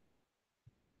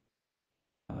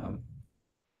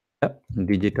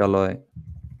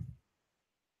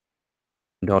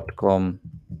digitaloy.com,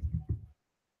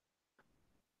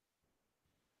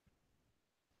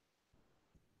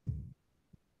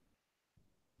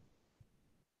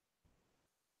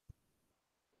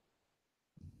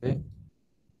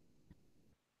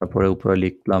 তারপরে উপরে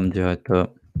লিখলাম যে হয়তো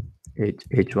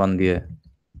h1 দিয়ে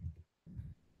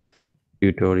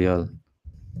টিউটোরিয়াল।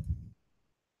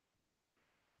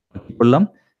 কি করলাম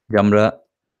যে আমরা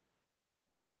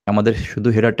আমাদের শুধু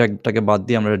হেডার ট্যাগটাকে বাদ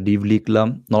দিয়ে আমরা ডিভ লিখলাম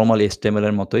নর্মাল HTML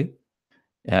এর মতোই,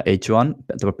 h1,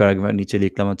 তারপর প্যারাগ্রাফের নিচে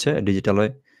লিখলাম হচ্ছে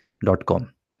digitaloy.com।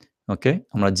 ওকে,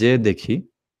 আমরা যে দেখি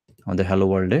আমাদের হ্যালো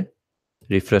ওয়ার্ল্ডে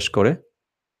রিফ্রেশ করে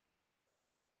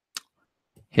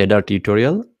হেডার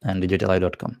টিউটোরিয়াল অ্যান্ড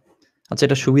digitaloy.com। আচ্ছা,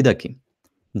 এটা সুবিধা কি?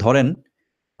 ধরেন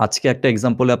আজকে একটা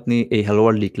এক্সাম্পলে আপনি এই হ্যালো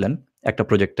ওয়ার্ল্ড লিখলেন একটা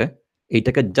প্রজেক্টে,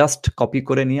 এইটাকে জাস্ট কপি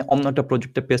করে নিয়ে অন্য একটা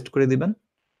প্রজেক্টে পেস্ট করে দিবেন,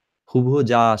 হুবহু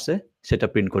যা আসে সেটা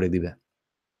প্রিন্ট করে দিবে।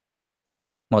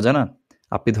 মজা না?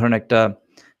 আপনি ধরেন একটা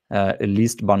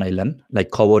লিস্ট বানাইলেন, লাইক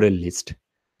খবরের লিস্ট।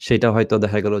 সেটা হয়তো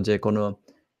দেখা গেল যে কোনো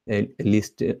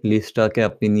লিস্টটাকে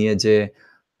আপনি নিয়ে যে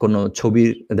কোনো ছবি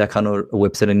দেখানোর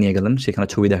ওয়েবসাইটে নিয়ে গেলেন, সেখানে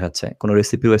ছবি দেখাচ্ছে। কোনো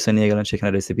রেসিপির ওয়েবসাইটে নিয়ে গেলেন, সেখানে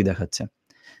রেসিপি দেখাচ্ছে।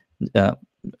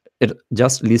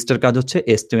 জাস্ট লিস্টের কাজ হচ্ছে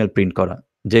HTML প্রিন্ট করা।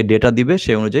 যে ডেটা দিবে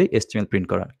সেই অনুযায়ী HTML প্রিন্ট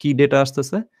করা। কি ডেটা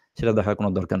আসতেছে সেটা দেখার কোনো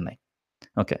দরকার নাই।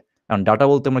 ওকে। কারণ ডাটা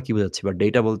বলতে আমরা কি বুঝাচ্ছি বা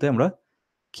ডেটা বলতে আমরা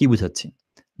কি বুঝাচ্ছি?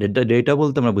 ডেটা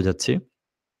বলতে আমরা বুঝাচ্ছি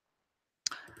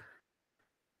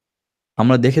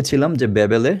আমরা দেখেছিলাম যে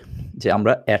Babel-এ যে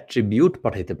আমরা অ্যাট্রিবিউট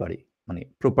পাঠাইতে পারি। মানে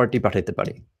প্রপার্টি পাঠাইতে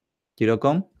পারি।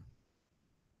 কিরকম?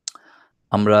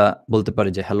 আমরা বলতে পারি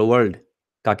যে হ্যালো ওয়ার্ল্ড,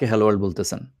 কাকে হ্যালো ওয়ার্ল্ড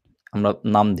বলতেছেন? আমরা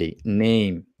নাম দেই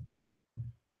নেম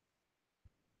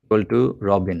ইকুয়াল টু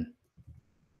রবিন।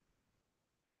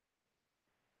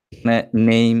 এখানে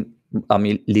নেম আমি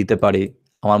লিখতে পারি।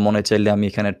 আমার মনে চাইলে আমি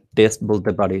এখানে টেস্ট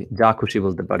বলতে পারি, যা খুশি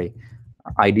বলতে পারি,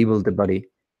 আইডি বলতে পারি।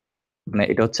 মানে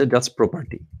এটা হচ্ছে জাস্ট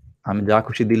প্রপার্টি। আমি যা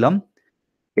খুশি দিলাম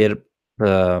এর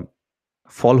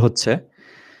ফল হচ্ছে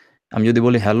আমি যদি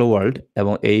বলি হ্যালো ওয়ার্ল্ড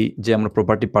এবং এই যে আমরা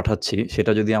প্রপার্টি পাঠাচ্ছি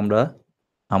সেটা যদি আমরা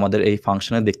আমাদের এই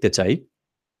ফাংশনে দেখতে চাই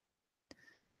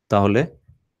তাহলে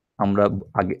আমরা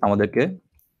আগে আমাদেরকে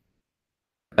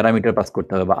প্যারামিটার পাস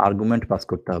করতে হবে বা আর্গুমেন্ট পাস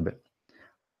করতে হবে।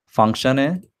 ফাংশনে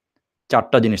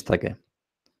 4টা জিনিস থাকে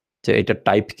যে এটা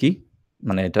টাইপ কি,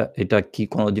 মানে এটা কি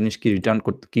কোনো জিনিস কি রিটার্ন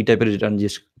কি টাইপের রিটার্ন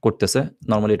জিনিস করতেছে।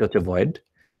 নরমালি এটা হচ্ছে ভয়েড,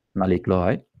 না লিখলেও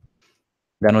হয়।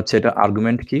 দেন হচ্ছে এটা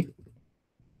আর্গুমেন্ট কি,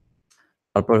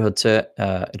 তারপর হচ্ছে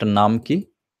এটার নাম কি,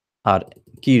 আর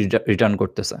কি রিটার্ন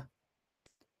করতেছে,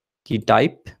 কি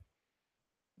টাইপ,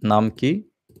 নাম কি,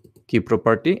 কি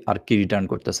প্রপার্টি আর কি রিটার্ন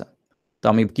করতেছে। তো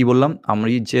আমি কি বললাম,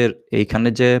 আমি যে এইখানে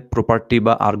যে প্রপার্টি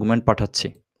বা আর্গুমেন্ট পাঠাচ্ছি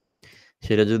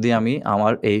সেটা যদি আমি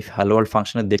আমার এই হ্যালো ওয়ার্ল্ড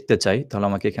ফাংশনে দেখতে চাই তাহলে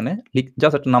আমাকে এখানে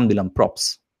জাস্ট একটা নাম দিলাম প্রপস।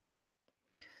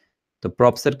 তো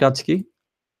প্রপস এর কাজ কি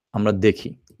আমরা দেখি,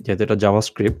 যেহেতু এটা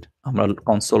জাভাস্ক্রিপ্ট আমরা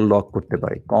কনসোল লগ করতে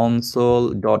পারি। কনসোল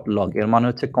ডট লগ এর মানে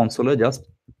হচ্ছে কনসোলে জাস্ট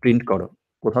প্রিন্ট করো।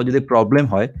 কোথাও যদি প্রবলেম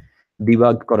হয়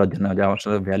ডিবাগ করার জন্য যে আমার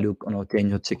সাথে ভ্যালু কোনো চেঞ্জ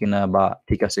হচ্ছে কিনা বা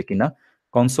ঠিক আছে কিনা,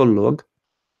 কনসোল লগ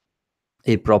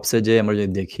এই প্রপসে যে আমরা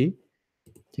যদি দেখি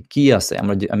যে কি আছে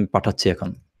আমি পাঠাচ্ছি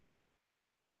এখন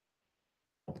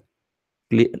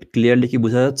ক্লিয়ারলি কি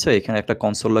বোঝা যাচ্ছে এখানে একটা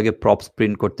কনসোল লগে প্রপস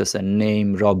প্রিন্ট করতেছে নেম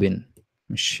রবিন।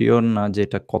 শিওর না যে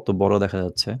এটা কত বড় দেখা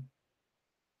যাচ্ছে,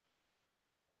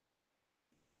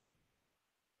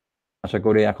 আশা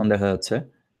করি এখন দেখা যাচ্ছে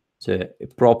যে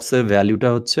প্রপস এর ভ্যালুটা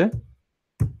হচ্ছে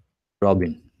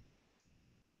রবিন।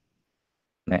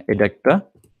 মানে এটা একটা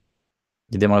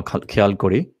যদি আমরা খেয়াল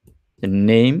করি যে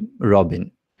নেম রবিন।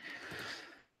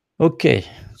 ওকে,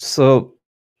 সো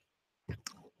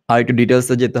আর একটু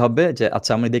ডিটেলসে যেতে হবে যে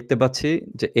আচ্ছা আমি দেখতে পাচ্ছি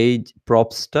যে এই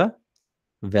প্রপসটা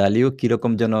ভ্যালু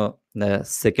কিরকম যেন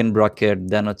সেকেন্ড ব্র্যাকেট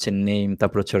দেন হচ্ছে নেম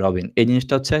তারপর হচ্ছে রবিন। এই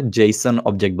জিনিসটা হচ্ছে জেসন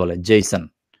অবজেক্ট বলে।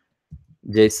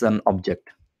 জেসন অবজেক্ট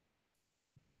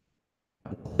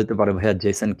বলতে পারে ভাইয়া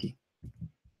জেসন কি,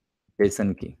 জেসন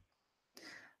কি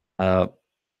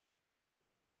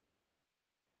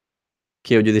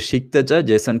কেউ যদি শিখতে চায়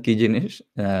জেসন কি জিনিস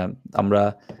আমরা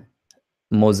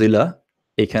মজিলা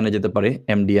এখানে যেতে পারি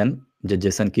এমডিএন যে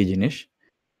জেসন কি জিনিস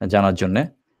জানার জন্য।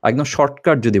 একদম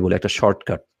শর্টকাট যদি বলি একটা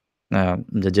শর্টকাট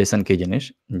যে জেসন কি জিনিস,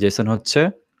 জেসন হচ্ছে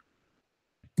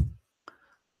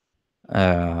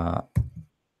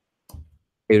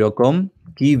এরকম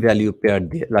কি ভ্যালু পেয়ার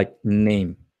দিয়ে like name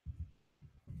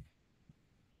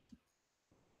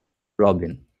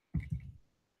Robin,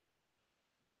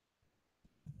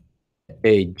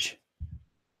 age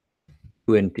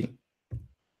 20,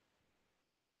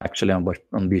 actually আমার বয়স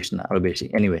 20 না আরো বেশি,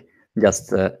 এনিওয়ে জাস্ট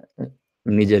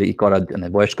নিজের করার জন্য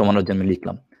বয়স কমানোর জন্য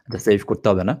লিখলাম, সেভ করতে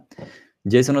হবে না।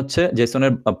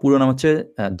 জেসনের পুরো নাম হচ্ছে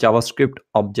জাভাস্ক্রিপ্ট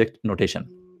অবজেক্ট নোটেশন।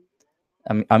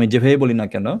 আমি যেভাবে বলি না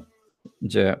কেন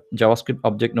যে জাভাস্ক্রিপ্ট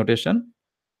অবজেক্ট নোটেশন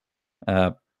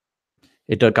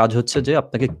এটার কাজ হচ্ছে যে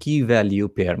আপনাকে কি ভ্যালু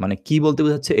পেয়ার, মানে কি বলতে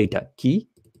বোঝাচ্ছে এইটা কি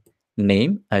নেম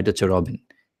আর এটা হচ্ছে রবিন,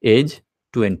 এজ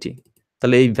 20।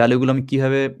 তাহলে এই ভ্যালুগুলো আমি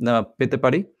কিভাবে পেতে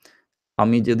পারি,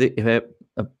 আমি যদি এভাবে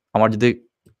আমার যদি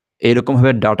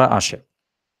এইরকমভাবে ডাটা আসে,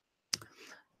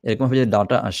 এরকমভাবে যদি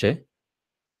ডাটা আসে,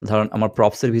 ধরেন আমার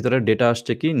প্রপসের ভিতরে ডেটা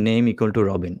আসছে কি নেম ইকুয়াল টু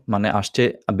রবিন, মানে আসছে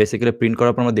বেসিক্যালি প্রিন্ট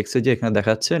করার পর আমরা দেখছি যে এখানে দেখা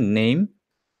যাচ্ছে নেম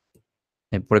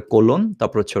এরপরে কোলন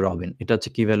তারপর হচ্ছে রবিন। এটা হচ্ছে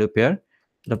কি ভ্যালু পেয়ার।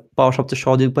 এটা পাওয়ার সবচেয়ে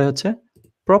সহজ উপায় হচ্ছে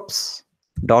প্রপস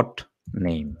ডট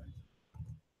নেম,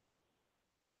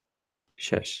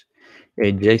 শেষ।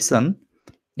 এই জেসন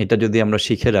এটা যদি আমরা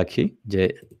শিখে রাখি যে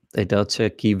এটা হচ্ছে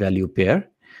কি ভ্যালু পেয়ার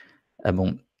এবং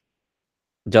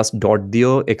জাস্ট ডট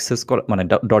দিয়েও এক্সেস করা, মানে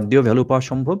ডট দিয়েও ভ্যালু পাওয়া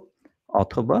সম্ভব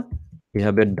অথবা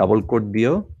এভাবে ডাবল কোড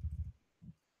দিয়েও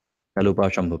ভ্যালু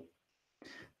পাওয়া সম্ভব।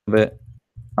 তবে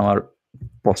আমার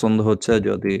পছন্দ হচ্ছে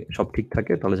যদি সব ঠিক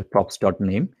থাকে তাহলে যে প্রপস ডট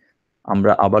নেম।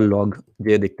 আমরা আবার লগ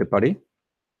দিয়ে দেখতে পারি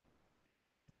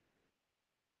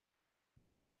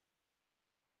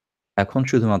এখন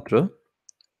শুধুমাত্র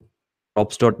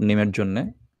props.name এর জন্যে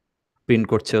প্রিন্ট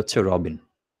করছে হচ্ছে রবিন।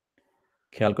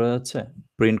 খেয়াল করা যাচ্ছে?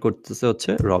 প্রিন্ট করতেছে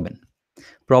হচ্ছে রবিন।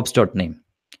 props.name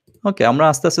ওকে, আমরা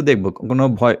আস্তে, আস্তে দেখব। কোনো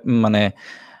মানে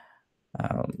আ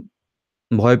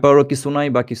ভয় পাওয়ারও কিছু নাই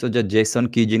বা কিছু যে JSON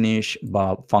কি জিনিস বা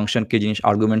ফাংশন কি জিনিস,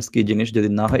 আর্গুমেন্টস কি জিনিস যদি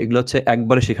না হয়, এগুলো হচ্ছে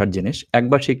একবারে শেখার জিনিস।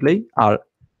 একবার শিখলেই আর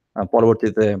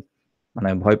পরবর্তীতে মানে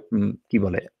কি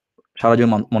বলে? সারা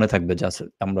জীবন মনে থাকবে যে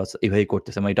আমরা এভাবেই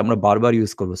করতেছি। মানে এটা আমরা বারবার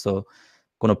ইউজ করব। সো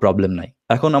কোনো প্রবলেম নাই।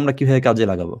 এখন আমরা কিভাবে কাজে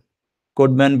লাগাবো?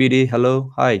 Codeman BD, hello,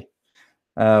 high.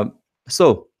 আ সো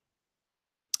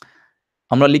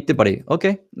আমরা লিখতে পারি,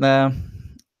 ওকে, আ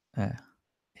হ্যাঁ,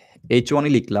 H1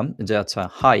 ই লিখলাম যে আচ্ছা,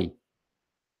 হাই।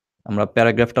 আমরা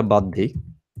প্যারাগ্রাফটা বাদ দেই।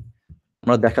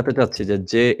 আমরা দেখাতে চাচ্ছি যে,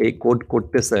 যে এই কোড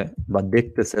করতেছে বা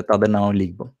দেখতেছে তাদের নাম আমি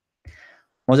লিখব।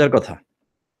 মজার কথা।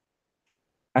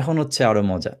 এখন হচ্ছে আরো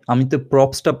মজা। আমি তো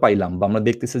প্রপসটা পাইলাম বা আমরা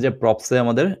দেখতেছি যে প্রপসে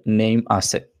আমাদের নেম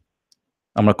আছে।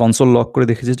 আমরা কনসোল লক করে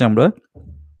দেখেছি যে আমরা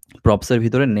প্রপসের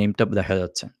ভিতরে নেমটা দেখা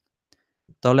যাচ্ছে।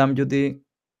 তাহলে আমি যদি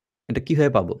এটা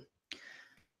কিভাবে পাবো?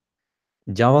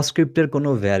 জাভাস্ক্রিপ্টের কোনো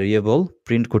ভ্যারিয়েবল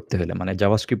প্রিন্ট করতে হলে মানে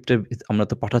জাভাস্ক্রিপ্টের আমরা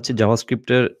তো পাঠাচ্ছি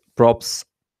জাভাস্ক্রিপ্টের প্রপস,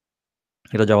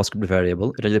 এটা জাভাস্ক্রিপ্ট ভ্যারিয়েবল।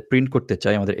 এটা যদি প্রিন্ট করতে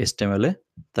চাই আমাদের HTML এ,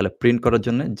 তাহলে প্রিন্ট করার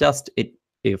জন্য জাস্ট এই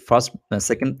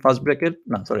সেকেন্ড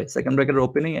ব্র্যাকেটের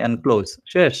ওপেনিং অ্যান্ড ক্লোজ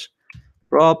শেষ।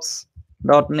 props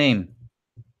dot name.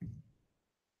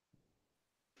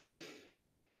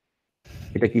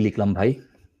 এটা কি লিখলাম ভাই?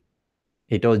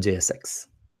 এটাও JSX।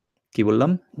 কি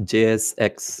বললাম?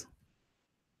 JSX।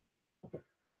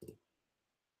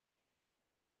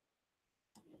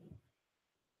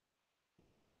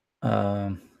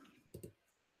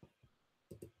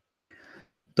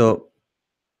 তো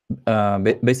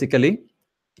বেসিক্যালি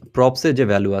প্রপস এর যে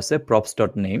ভ্যালু আছে props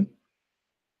ডট নেম,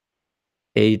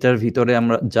 এইটার ভিতরে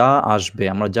আমরা যা আসবে,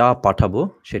 আমরা যা পাঠাবো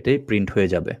সেটাই প্রিন্ট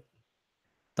হয়ে যাবে।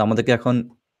 তো আমাদেরকে এখন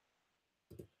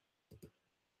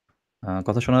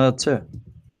কথা শোনা যাচ্ছে?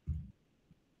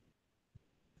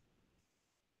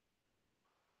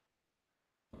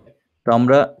 তো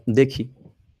আমরা দেখি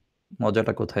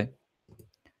মজাটা কোথায়।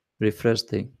 রিফ্রেশ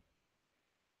দেই।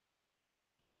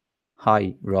 হাই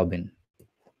রবিন।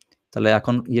 তাহলে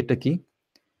এখন ইয়েটা কি?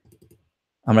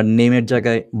 আমরা নেমের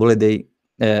জায়গায় বলে দেই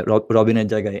রবিনের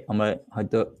জায়গায় আমরা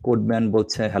হয়তো কোডম্যান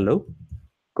বলছে হ্যালো,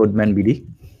 কোডম্যান বিডি।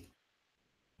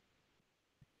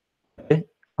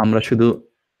 আমরা শুধু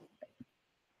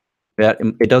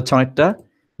এটা হচ্ছে অনেকটা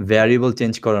ভ্যারিয়েবল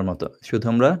চেঞ্জ করার মতো। শুধু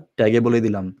আমরা ট্যাগে বলে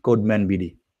দিলাম কোডম্যান বিডি।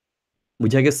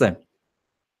 বুঝা গেছে?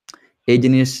 এই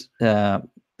জিনিস আ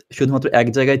শুধুমাত্র এক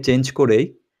জায়গায় চেঞ্জ করেই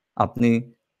আপনি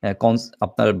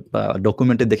আপনার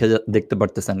ডকুমেন্টে দেখতে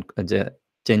পারতেছেন যে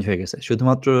চেঞ্জ হয়ে গেছে।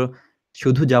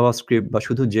 শুধু জাভাস্ক্রিপ্ট বা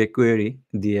শুধু jQuery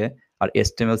দিয়ে আর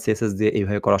HTML, CSS দিয়ে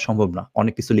এইভাবে করা সম্ভব না।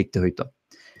 অনেক কিছু লিখতে হইতো।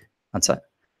 আচ্ছা,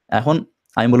 এখন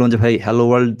আমি বললাম যে ভাই হেলো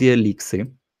ওয়ার্ল্ড দিয়ে লিখছি।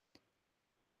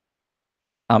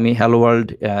 আমি হেলো ওয়ার্ল্ড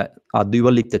আর ২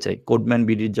 বার লিখতে চাই। কোডম্যান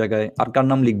বিডির জায়গায় আর কার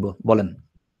নাম লিখব বলেন?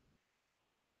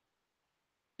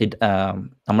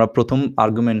 আমরা ১ম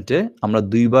আর্গুমেন্টে আমরা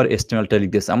 ২ বার HTML ট্যাগ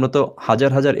লিখতেছি। আমরা তো হাজার,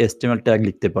 হাজার HTML ট্যাগ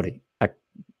লিখতে পারি।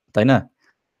 তাই না?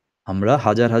 আমরা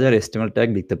হাজার, হাজার HTML ট্যাগ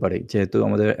লিখতে পারি। যেহেতু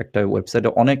আমাদের একটা ওয়েবসাইটে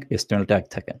অনেক HTML ট্যাগ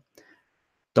থাকে।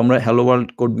 তো আমরা হেলো ওয়ার্ল্ড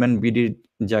কোডম্যান বিডির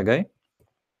জায়গায়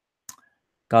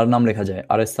কার নাম লেখা যায়?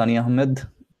 আর.এস. সানি আহমেদ,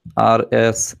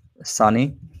 আর.এস. সানি।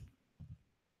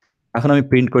 এখন আমি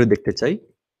প্রিন্ট করে দেখতে চাই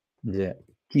যে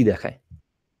কি দেখায়?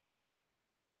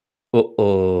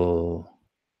 ওহ!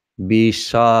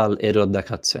 বিশাল এরর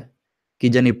দেখাচ্ছে। কি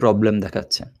জানি প্রবলেম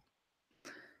দেখাচ্ছে।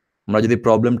 আমরা যদি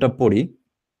প্রবলেমটা পড়ি,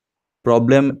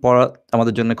 প্রবলেম পড়া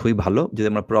আমাদের জন্য খুবই ভালো। যদি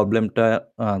আমরা প্রবলেমটা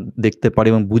আ দেখতে পারি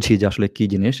এবং বুঝি যে আসলে কি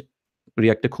জিনিস।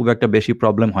 React এ খুব একটা বেশি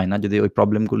প্রবলেম হয় না। যদি ওই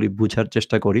প্রবলেমগুলি বুঝার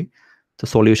চেষ্টা করি, তো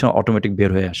সলিউশন অটোমেটিক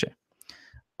বের হয়ে আসে।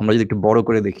 আমরা যদি একটু বড়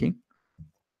করে দেখি,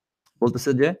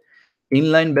 বলতেছে যে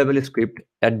ইনলাইন Babel স্ক্রিপ্ট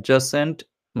অ্যাডজাসেন্ট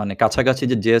মানে কাছাকাছি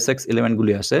যে JSX এলিমেন্ট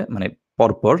গুলি আছে, মানে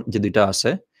পরপর যে ২ টা আছে,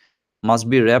 must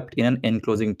be wrapped in an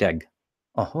enclosing tag।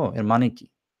 ওহো! এর মানে কি?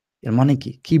 এর মানে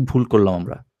কি? কি ভুল করলাম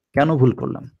আমরা? কেন ভুল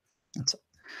করলাম? আচ্ছা,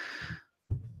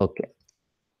 ওকে।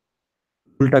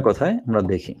 ভুলটা কোথায়? আমরা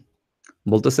দেখি।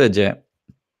 বলতেছে যে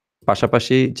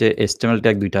পাশাপাশি যে HTML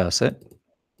ট্যাগ ২ টা আছে,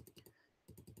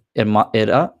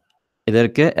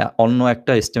 এদেরকে অন্য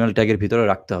একটা HTML ট্যাগের ভিতরে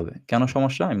রাখতে হবে। কেন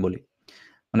সমস্যা? আমি বলি।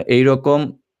 মানে এইরকম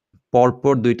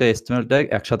পরপর ২ টা HTML ট্যাগ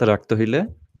একসাথে রাখতে হইলে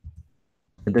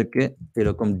এদেরকে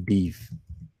এরকম div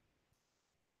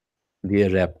দিয়ে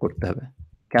র‍্যাপ করতে হবে।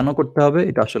 কেন করতে হবে?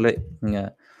 এটা আসলে আ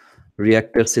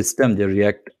React এর সিস্টেম যে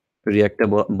React এ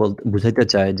বুঝাইতে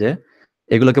চায় যে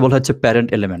এগুলোকে বলা হচ্ছে প্যারেন্ট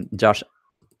এলিমেন্ট।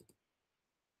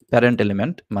 প্যারেন্ট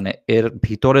এলিমেন্ট, মানে এর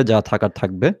ভিতরে যা থাকার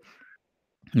থাকবে,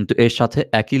 কিন্তু এর সাথে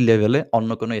একই লেভেলে অন্য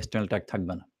কোনো HTML ট্যাগ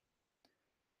থাকবে না।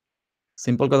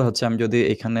 সিম্পল কথা হচ্ছে আমি যদি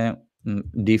এখানে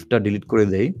ডিভটা ডিলিট করে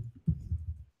দেই,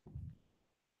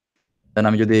 দেন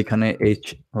আমি যদি এখানে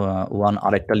h1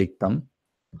 আরেকটা লিখতাম,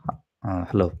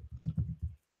 হ্যালো,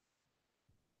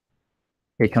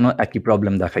 এখানেও একই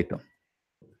প্রবলেম দেখাইতো।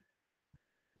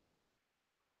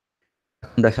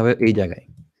 দেখাবে এই জায়গায়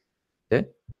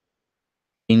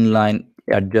inline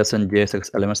adjacent JSX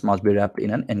elements must be wrapped in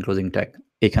an enclosing tag.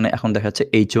 এখানে এখন দেখাচ্ছে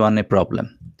h1 এ প্রবলেম।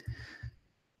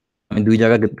 আমি দুই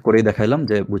জায়গা করেই দেখাইলাম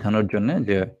যে বোঝানোর জন্য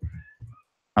যে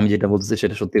আমি যেটা বলতেছি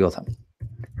সেটা সত্যি কথা।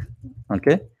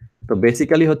 ওকে, তো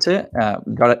বেসিক্যালি হচ্ছে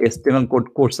যারা HTML কোড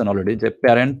করছেন অলরেডি, যে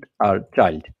প্যারেন্ট আর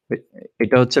চাইল্ড,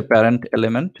 এটা হচ্ছে প্যারেন্ট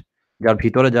এলিমেন্ট, যার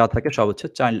ভিতরে যা থাকে সব হচ্ছে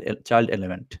চাইল্ড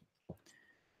এলিমেন্ট।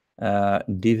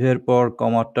 ডিভের পর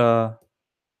কমাটা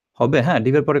হবে, হ্যাঁ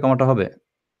ডিভের পরে কমাটা হবে।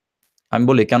 আমি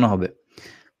বলি কেন হবে,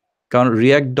 কারণ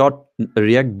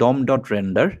ReactDom ডট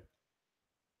রেন্ডার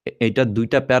এটা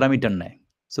দুইটা প্যারামিটার নেয়।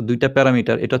 সো দুইটা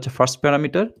প্যারামিটার, এটা হচ্ছে ফার্স্ট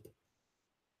প্যারামিটার,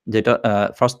 যেটা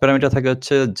ফার্স্ট প্যারামিটার থাকে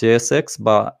হচ্ছে JSX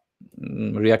বা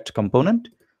রিয়াক্ট কম্পোনেন্ট,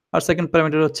 আর সেকেন্ড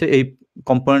প্যারামিটার হচ্ছে এই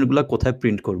কম্পোনেন্টগুলো কোথায়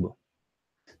প্রিন্ট করব।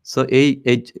 সো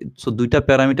সো দুইটা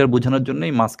প্যারামিটার বোঝানোর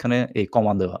জন্যই মাঝখানে এই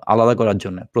কমা দেওয়া, আলাদা করার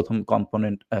জন্য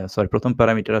প্রথম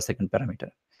প্যারামিটার আর সেকেন্ড প্যারামিটার।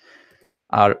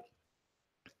 আর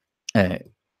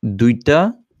দুইটা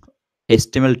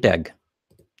HTML ট্যাগ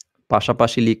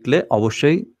পাশাপাশি লিখলে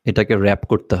অবশ্যই এটাকে র্যাপ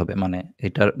করতে হবে, মানে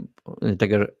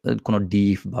এটাকে কোনো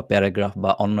ডিভ বা প্যারাগ্রাফ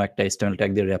বা অন্য একটা HTML ট্যাগ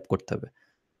দিয়ে র্যাপ করতে হবে।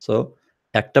 সো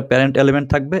একটা প্যারেন্ট এলিমেন্ট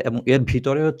থাকবে এবং এর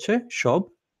ভিতরে হচ্ছে সব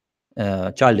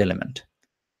চাইল্ড এলিমেন্ট।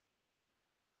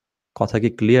 কথা কি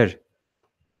ক্লিয়ার?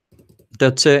 এটা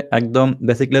হচ্ছে একদম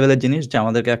বেসিক লেভেলের জিনিস, যে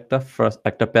আমাদেরকে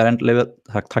একটা প্যারেন্ট লেভেল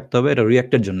থাকতে হবে, এটা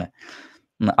রিয়াক্টের জন্য,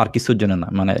 আর কিছুর জন্য না।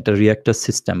 মানে এটা রিয়াক্টের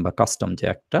সিস্টেম বা কাস্টম, যে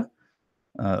একটা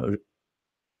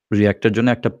রিয়াক্টের জন্য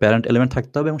একটা প্যারেন্ট এলিমেন্ট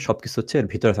থাকতে হবে এবং সবকিছু হচ্ছে এর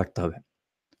ভিতরে থাকতে হবে।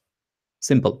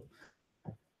 সিম্পল।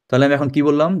 তাহলে আমি এখন কি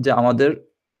বললাম, যে আমাদের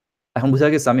এখন বোঝা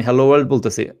গেছে আমি হ্যালো ওয়ার্ল্ড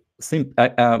বলতেছি।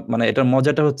 মানে এটার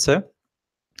মজাটা হচ্ছে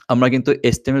আমরা কিন্তু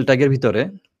HTML ট্যাগের ভিতরে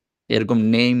এরকম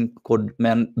নেম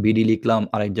কোডম্যান বিডি লিখলাম,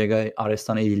 আরেক জায়গায়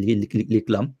RSANE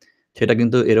লিখলাম, সেটা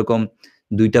কিন্তু এরকম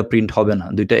দুইটা প্রিন্ট হবে না,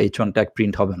 দুইটা H1 ট্যাগ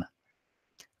প্রিন্ট হবে না।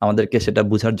 আমাদেরকে সেটা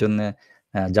বোঝার জন্য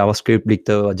জাভাস্ক্রিপ্ট লিখতে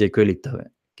হবে বা যে কেউ লিখতে হবে।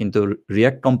 কিন্তু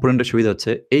রিয়াক্ট কম্পোনেন্টের সুবিধা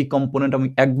হচ্ছে এই কম্পোনেন্ট আমি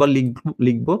একবার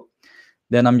লিখবো,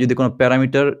 দেন আমি যদি কোনো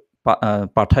প্যারামিটার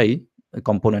পাঠাই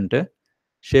কম্পোনেন্টে,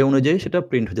 সে অনুযায়ী সেটা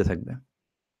প্রিন্ট হতে থাকবে।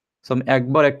 সো আমি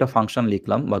একবার একটা ফাংশন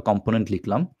লিখলাম বা কম্পোনেন্ট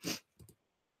লিখলাম,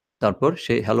 তারপর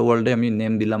সেই হ্যালো ওয়ার্ল্ডে আমি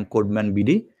নেম দিলাম কোডম্যান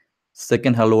বিডি,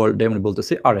 সেকেন্ড হ্যালো ওয়ার্ল্ডে আমি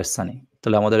বলতেছি RSANE।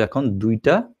 তাহলে আমাদের এখন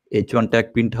দুইটা H1 ট্যাগ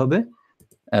প্রিন্ট হবে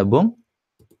এবং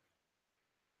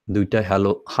দুইটা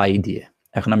হ্যালো হাই দিয়ে।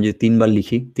 এখন আমি যদি 3 বার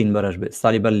লিখি 3 বার আসবে,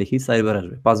 4 বার লিখি 4 বার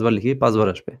আসবে, 5 বার লিখি 5 বার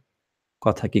আসবে।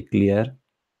 কথা কি ক্লিয়ার?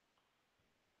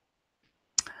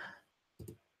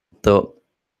 তো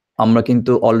আমরা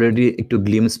কিন্তু অলরেডি একটু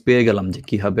গ্লিমস পেয়ে গেলাম যে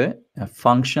কিভাবে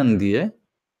ফাংশন দিয়ে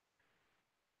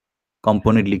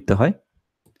কম্পোনেন্ট লিখতে হয়।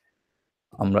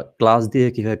 আমরা ক্লাস দিয়ে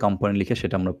কিভাবে কম্পোনেন্ট লিখে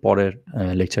সেটা আমরা পরের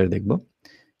লেকচারে দেখব।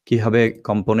 কিভাবে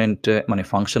কম্পোনেন্ট, মানে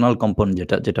ফাংশনাল কম্পোনেন্ট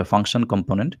যেটা ফাংশন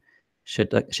কম্পোনেন্ট,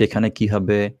 সেখানে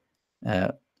কিভাবে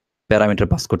প্যারামিটার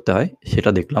পাস করতে হয়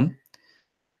সেটা দেখলাম।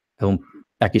 এবং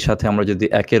একই সাথে আমরা যদি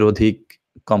একের অধিক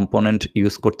কম্পোনেন্ট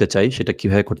ইউজ করতে চাই সেটা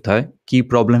কিভাবে করতে হয়, কি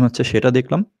প্রবলেম হচ্ছে সেটা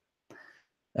দেখলাম,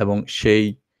 এবং সেই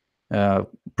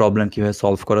প্রবলেম কিভাবে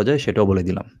সলভ করা যায় সেটাও বলে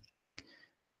দিলাম।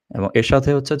 এবং এর সাথে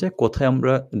হচ্ছে যে কোথায়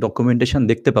আমরা ডকুমেন্টেশন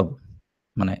দেখতে পাবো,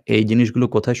 মানে এই জিনিসগুলো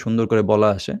কোথায় সুন্দর করে বলা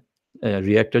আসে,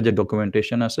 রিয়াক্টের যে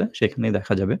ডকুমেন্টেশন আছে সেখানেই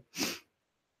দেখা যাবে।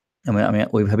 আমি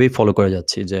ওইভাবেই ফলো করে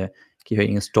যাচ্ছি যে কিভাবে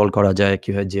ইনস্টল করা যায়,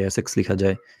 কিভাবে JSX লেখা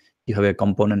যায়, কিভাবে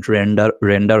কম্পোনেন্ট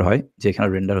রেন্ডার হয়, যেখানে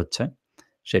রেন্ডার হচ্ছে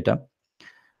সেটা।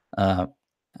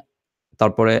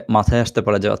 তারপরে মাথায় আসতে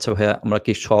পারে যে আচ্ছা ভাইয়া, আমরা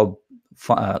কি সব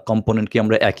কম্পোনেন্ট কি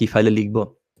আমরা একই ফাইলে লিখব?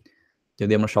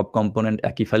 যদি আমরা সব কম্পোনেন্ট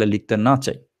একই ফাইলে লিখতে না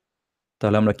চাই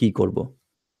তাহলে আমরা কি করব?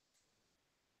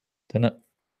 তাই না?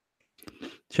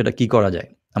 সেটা কি করা যায়?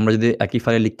 আমরা যদি একই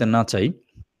ফাইলে লিখতে না চাই,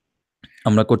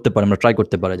 আমরা ট্রাই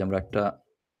করতে পারি যে আমরা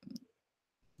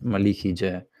লিখি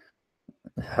যে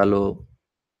hello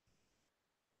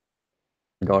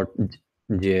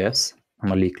 .js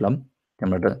আমরা লিখলাম,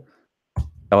 আমরা একটা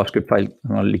জাভাস্ক্রিপ্ট ফাইল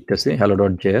লিখতেছি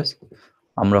hello.js।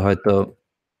 আমরা হয়তো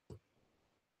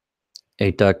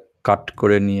এইটা কাট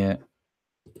করে নিয়ে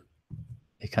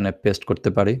এখানে পেস্ট করতে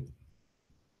পারি।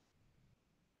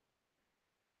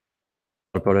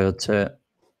 তারপরে হচ্ছে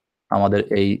আমাদের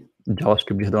এই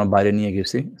জাভাস্ক্রিপ্ট যেহেতু আমরা বাইরে নিয়ে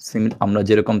গেছি, আমরা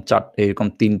যেরকম এরকম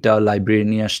 3টা লাইব্রেরি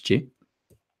নিয়ে আসছি,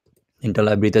 ইন্টেল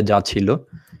লাইব্রেরিতে যা ছিল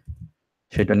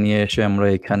সেটা নিয়ে এসে আমরা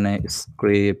এখানে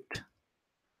স্ক্রিপ্ট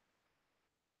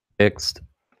টেক্সট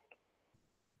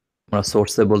আমরা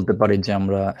সোর্সে বলতে পারি যে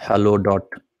আমরা hello ডট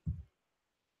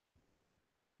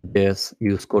js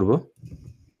ইউজ করব।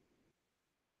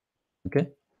 ওকে,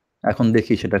 এখন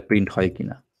দেখি সেটা প্রিন্ট হয়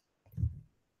কিনা,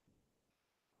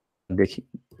 দেখি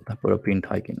তারপরে প্রিন্ট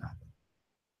হয় কিনা।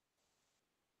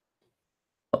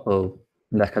 ও,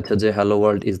 দেখাচ্ছে যে hello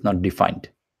world is not defined,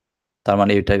 তার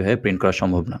মানে এটা ভাবে প্রিন্ট করা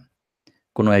সম্ভব না,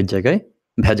 কোনো এক জায়গায়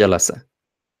ভেজাল আছে।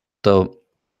 তো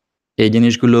এই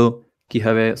জিনিসগুলো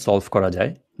কিভাবে সলভ করা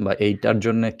যায় বা এইটার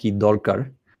জন্য কি দরকার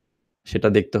সেটা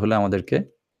দেখতে হলে আমাদেরকে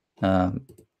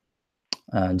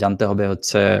জানতে হবে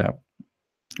হচ্ছে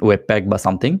ওয়েব প্যাক বা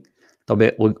সামথিং। তবে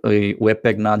ওই ওয়েব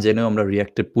প্যাক না জেনেও আমরা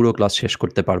রিয়াক্টের পুরো ক্লাস শেষ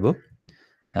করতে পারবো।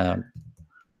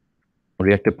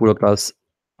 রিয়াক্টের পুরো ক্লাস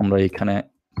আমরা এখানে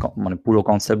মানে পুরো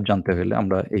কনসেপ্ট জানতে হলে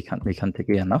আমরা এখান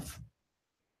থেকে এনাফ।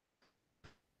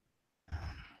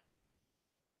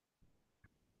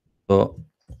 তো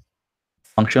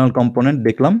ফাংশনাল কম্পোনেন্ট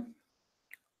দেখলাম,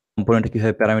 কম্পোনেন্টে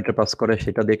কিভাবে প্যারামিটার পাস করে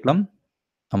সেটা দেখলাম।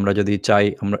 আমরা যদি চাই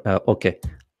আমরা ওকে,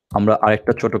 আমরা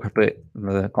আরেকটা ছোটখাটো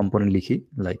কম্পোনেন্ট লিখি,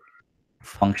 লাইক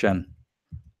ফাংশন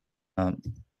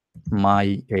মাই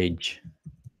এজ।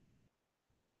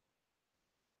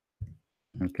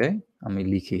 ওকে, আমি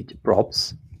লিখি প্রপস,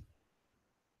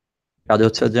 কাজ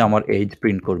হচ্ছে যে আমার এজ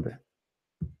প্রিন্ট করবে,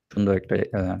 সুন্দর একটা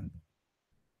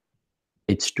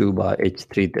h2 বা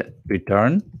h3 তে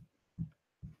রিটার্ন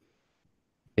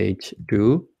h2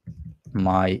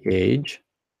 my age।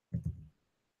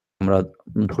 আমরা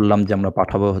ধরলাম যে আমরা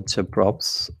পাঠাবো হচ্ছে props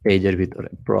age এর ভিতরে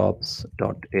props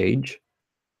ডট age।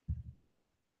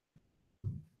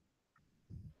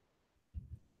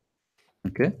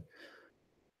 ওকে,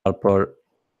 তারপর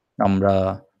আমরা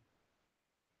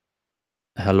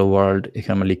hello world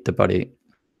এখানে আমরা লিখতে পারি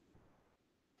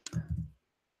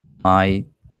my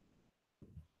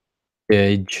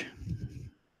age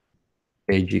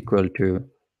equal to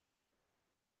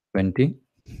 20।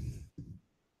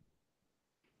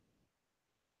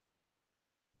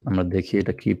 আমরা দেখি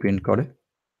এটা কি প্রিন্ট করে।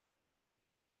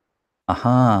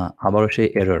 আহা, আবারও সেই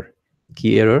এরর। কি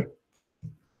এরর?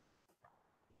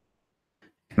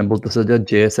 এখানে বলতেছে যে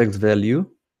JSX value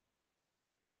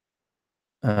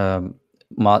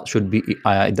should be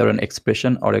either an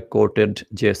expression or a quoted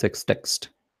JSX text।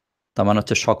 তার মানে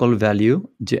হচ্ছে সকল ভ্যালু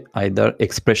যে আইদার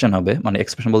এক্সপ্রেশন হবে, মানে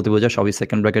এক্সপ্রেশন বলতে বোঝায় সবই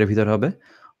সেকেন্ড ব্র্যাকেটের ভিতরে হবে,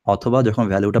 অথবা যখন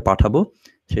ভ্যালুটা পাঠাবো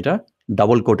সেটা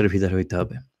ডাবল কোটের ভিতরে হইতে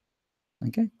হবে।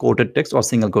 ওকে, কোটেড টেক্সট অর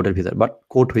সিঙ্গেল কোটের ভিতরে, বাট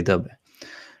কোট হইতে হবে।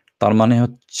 তার মানে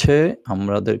হচ্ছে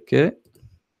আমাদেরকে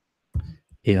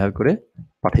এইভাবে করে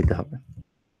পাঠাইতে হবে।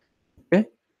 ওকে,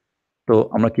 তো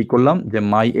আমরা কি করলাম যে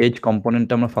মাই এজ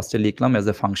কম্পোনেন্টটা আমরা ফার্স্টে লিখলাম এজ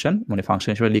এ ফাংশন, মানে ফাংশন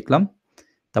হিসেবে লিখলাম।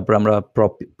 তারপর আমরা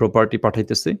property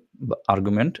পাঠাইতেছি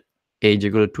argument age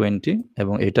equal to 20,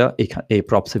 এবং এটা এই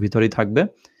প্রপসের ভিতরেই থাকবে।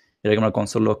 এটাকে আমরা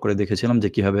কনসোল লগ করে দেখেছিলাম যে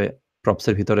কিভাবে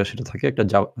প্রপসের ভিতরে সেটা থাকে, একটা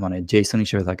মানে জেসন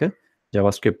হিসেবে থাকে,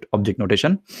 জাভাস্ক্রিপ্ট অবজেক্ট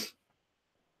নোটেশন।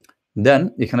 দেন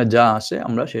এখানে যা আসে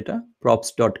আমরা সেটা props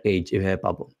ডট age এভাবে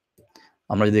পাবো।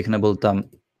 আমরা যদি এখানে বলতাম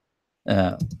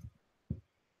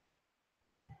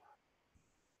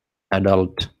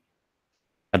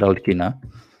অ্যাডাল্ট কিনা,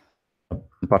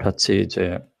 পাঠাচ্ছি যে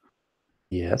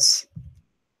ইয়েস,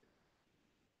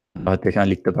 হয়তো এখানে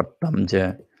লিখতে পারতাম যে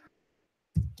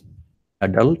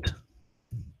অ্যাডাল্ট।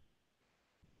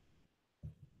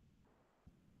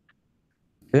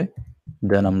 ওকে,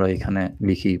 দেন আমরা এখানে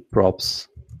লিখি props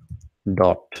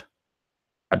ডট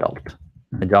অ্যাডাল্ট,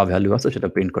 যা ভ্যালু আছে সেটা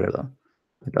প্রিন্ট করে দাও।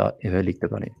 এটা এভাবে লিখতে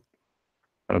পারি,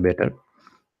 আরো বেটার,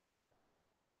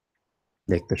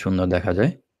 দেখতে সুন্দর দেখা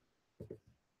যায়।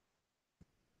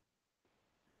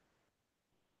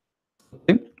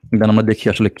 দেন আমরা দেখি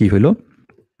আসলে কি হইলো,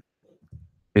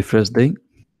 রিফ্রেশ দেই।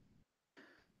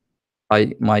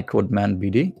 মাই code man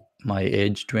BD, my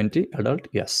age 20, adult,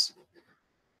 yes.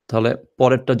 তাহলে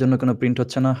পরেরটার জন্য কোনো প্রিন্ট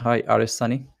হচ্ছে না হাই আর এস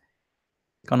সানি,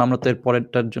 কারণ আমরা তো এর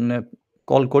পরেরটার জন্য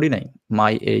কল করি নাই।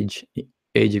 My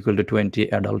age equal to 20,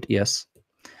 adult, yes.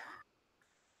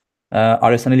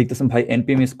 R S Sunny লিখতেছেন ভাই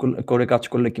এনপিএম স্কুল করে কাজ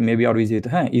করলে কি মেবি আরো ইজি হইতো।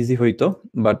 হ্যাঁ, ইজি হইতো,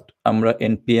 বাট আমরা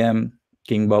এনপিএম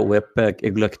কিংবা ওয়েব প্যাক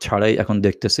এগুলো ছাড়াই এখন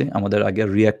দেখতেছি। আমাদের আগে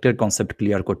রিয়াক্টের কনসেপ্ট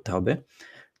ক্লিয়ার করতে হবে,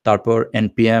 তারপর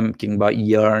এনপিএম কিংবা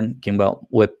ইয়ার্ন কিংবা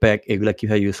ওয়েব প্যাক এগুলা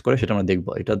কিভাবে ইউজ করে সেটা আমরা দেখবো।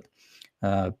 এটা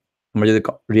আমরা যদি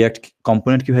রিয়াক্ট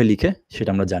কম্পোনেন্ট কিভাবে লিখে সেটা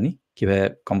আমরা জানি, কিভাবে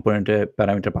কম্পোনেন্টে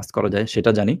প্যারামিটার পাস করা যায়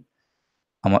সেটা জানি,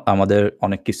 আমাদের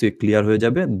অনেক কিছুই ক্লিয়ার হয়ে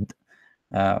যাবে।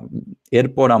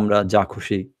 এরপর আমরা যা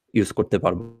খুশি ইউজ করতে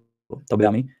পারবো। তবে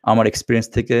আমি আমার এক্সপিরিয়েন্স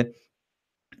থেকে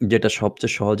যেটা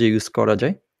সবচেয়ে সহজে ইউজ করা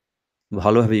যায়,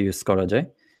 ভালোভাবে ইউজ করা যায়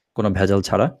কোনো ভেজাল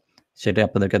ছাড়া, সেটাই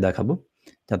আপনাদেরকে দেখাবো,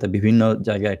 যাতে বিভিন্ন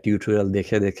জায়গায় টিউটোরিয়াল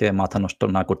দেখে দেখে মাথা নষ্ট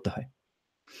না করতে হয়।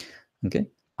 ওকে,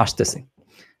 আসতেছি,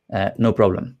 নো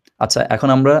প্রবলেম। আচ্ছা, এখন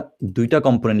আমরা দুইটা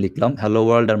কম্পোনেন্ট লিখলাম, hello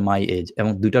world R my age,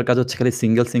 এবং দুইটার কাজ হচ্ছে খালি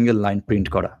সিঙ্গেল সিঙ্গেল লাইন প্রিন্ট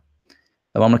করা।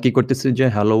 এবং আমরা কি করতেছি যে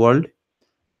হ্যালো ওয়ার্ল্ড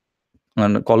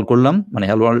কল করলাম, মানে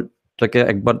হ্যালো ওয়ার্ল্ডটাকে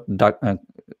একবার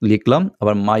লিখলাম,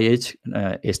 আবার মাই এজ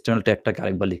এক্সটার্নাল ট্যাগটাকে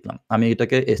আরেকবার লিখলাম। আমি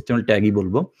এটাকে এক্সটার্নাল ট্যাগই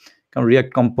বলবো, কারণ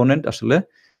রিয়াক্ট কম্পোনেন্ট আসলে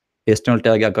এক্সটার্নাল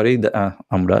ট্যাগ আকারেই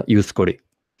আমরা ইউজ করি।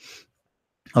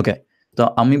 ওকে, তো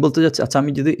আমি বলতে যাচ্ছি, আচ্ছা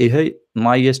আমি যদি এই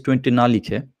মাই এজ 20 না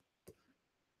লিখে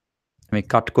আমি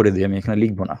কাট করে দিই, আমি এখানে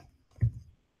লিখবো না,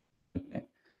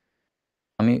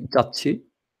 আমি চাচ্ছি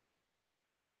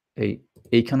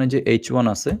এইখানে যে H1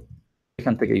 আছে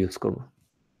এখান থেকে ইউজ করব।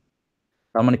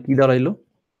 তার মানে কি দাঁড়াইলো,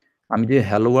 আমি যে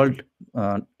হ্যালো ওয়ার্ল্ড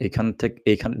এখান থেকে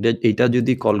এইটা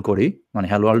যদি কল করি, মানে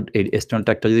হ্যালো ওয়ার্ল্ড এই এক্সটার্নাল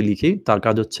ট্যাগটা যদি লিখি, তার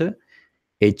কাজ হচ্ছে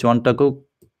H1টাকেও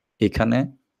এখানে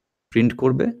প্রিন্ট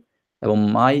করবে এবং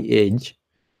মাই এজ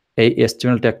এই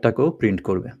এক্সটার্নাল ট্যাগটাকেও প্রিন্ট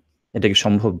করবে। এটা কি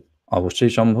সম্ভব?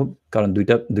 অবশ্যই সম্ভব, কারণ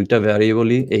দুইটা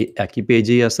ভ্যারিয়েবলই এই একই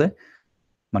পেজেই আছে।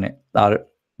 মানে আর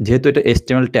যেহেতু এটা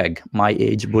এচটিএমএল ট্যাগ, মাই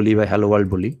এজ বলি বা হ্যালো ওয়ার্ল্ড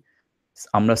বলি,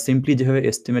 আমরা সিম্পলি যেভাবে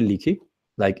এচটিএমএল লিখি,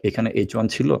 লাইক এখানে H1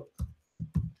 ছিল,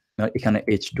 এখানে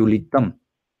H2 লিখতাম,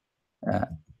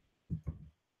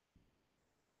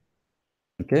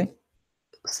 ওকে,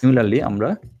 সিমিলারলি আমরা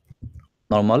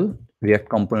নর্মাল রিয়াক্ট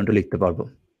কম্পোনেন্টও লিখতে পারবো।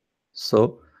 সো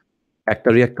একটা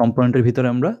রিয়াক্ট কম্পোনেন্টের ভিতরে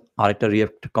আমরা আরেকটা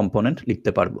রিয়াক্ট কম্পোনেন্ট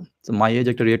লিখতে পারবো। সো মাই এজ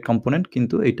একটা রিয়াক্ট কম্পোনেন্ট,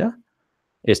 কিন্তু এটা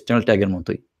এচটিএমএল ট্যাগের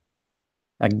মতোই,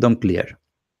 একদম ক্লিয়ার।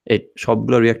 এই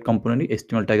সবগুলো রিয়াক্ট কম্পোনেন্টই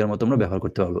এচটিএমএল ট্যাগের মতো আমরা ব্যবহার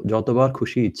করতে পারবো, যতবার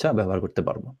খুশি ইচ্ছা ব্যবহার করতে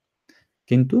পারবো।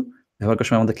 কিন্তু ব্যবহার করার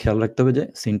সময় আমাদের খেয়াল রাখতে হবে যে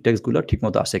সিনট্যাক্সগুলো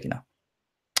ঠিকমতো আসে কিনা।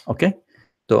 ওকে,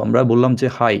 তো আমরা বললাম যে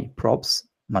হাই প্রপস,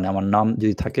 মানে আমার নাম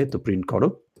যদি থাকে তো প্রিন্ট করো।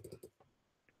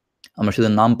 আমরা শুধু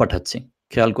নাম পাঠাচ্ছি,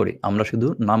 খেয়াল করি আমরা শুধু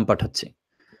নাম পাঠাচ্ছি।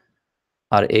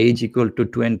 আর age equal to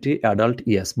 20 adult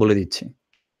yes বলে দিচ্ছি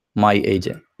মাই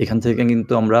এজে, এখান থেকে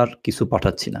কিন্তু আমরা আর কিছু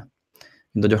পাঠাচ্ছি না।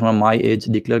 কিন্তু যখন আমরা মাই এজ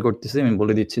ডিক্লেয়ার করতেছি, আমি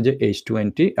বলে দিচ্ছি যে এজ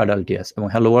 20 অ্যাডাল্ট ইয়েস, এবং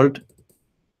হ্যালো ওয়ার্ল্ড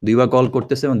দুইবার কল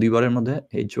করতেছে এবং দুইবারের মধ্যে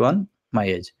H1 মাই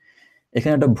এজ।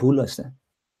 এখানে একটা ভুল আছে,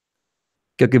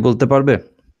 কেউ কি বলতে পারবে?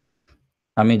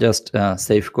 আমি জাস্ট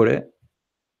সেভ করে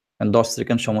 10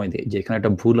 সেকেন্ড সময় দিই যে এখানে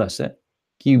একটা ভুল আছে।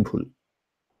 কি ভুল?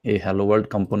 এই হ্যালো ওয়ার্ল্ড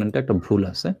কম্পোনেন্টে একটা ভুল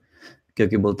আছে, কেউ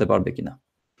কি বলতে পারবে কিনা?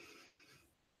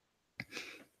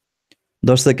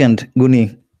 10 সেকেন্ড গুনি,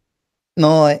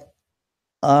 9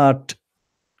 8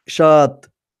 7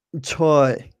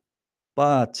 6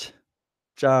 5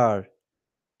 4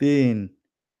 3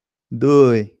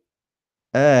 2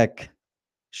 1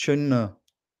 0।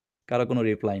 কারো কোনো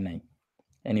রিপ্লাই নাই।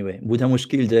 এনিওয়ে, বোঝা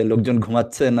মুশকিল যে লোকজন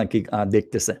ঘুমাচ্ছে নাকি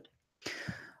দেখতেছে।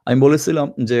 আমি বলেছিলাম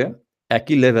যে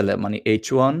একই লেভেলে, মানে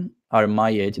H1 আর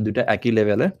মাই এজ দুইটা একই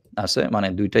লেভেলে আছে, মানে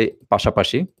দুইটাই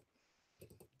পাশাপাশি,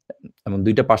 এবং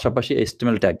দুইটা পাশাপাশি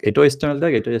HTML ট্যাগ, এটাও HTML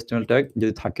ট্যাগ, এটাও HTML ট্যাগ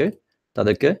যদি থাকে,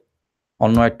 তাদেরকে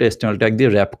অন্য একটা HTML ট্যাগ দিয়ে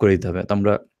র্যাপ করে দিতে হবে। তো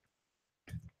আমরা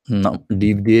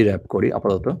ডিভ দিয়ে র্যাপ করি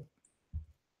আপাতত,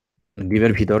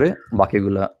 ডিভের ভিতরে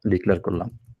বাকিগুলা ডিক্লেয়ার করলাম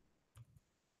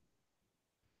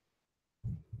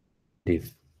ডিভ।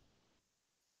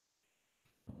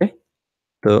 ওকে,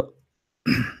 তো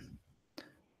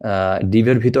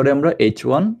ডিভের ভিতরে আমরা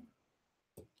H1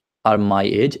 আর মাই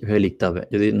এজ ভেবে লিখতে হবে।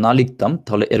 যদি না লিখতাম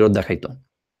তাহলে এরর দেখাইতো।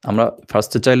 আমরা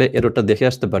ফার্স্টে চাইলে এররটা দেখে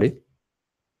আসতে পারি,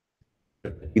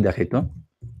 কি দেখাইতো,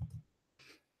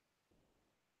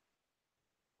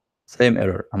 সেম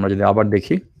এরর। আমরা যদি আবার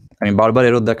দেখি, আমি বারবার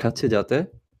এরর দেখাচ্ছি যাতে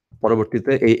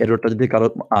পরবর্তীতে এই এররটা যদি কারো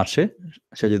আসে,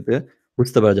 সে যাতে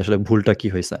বুঝতে পারে যে আসলে ভুলটা কি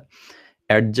হয়েছে।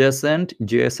 Adjacent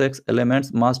JSX elements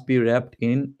must be wrapped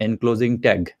in enclosing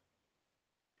tag,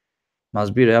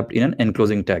 must be wrapped in an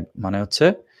enclosing tag, মানে হচ্ছে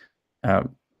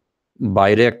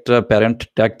বাইরে একটা প্যারেন্ট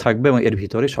ট্যাগ থাকবে এবং এর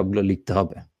ভিতরে সবগুলো লিখতে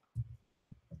হবে।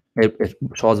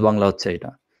 সহজ বাংলা হচ্ছে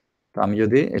এটা। তো আমি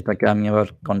যদি এটাকে আমি আবার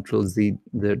Ctrl+Z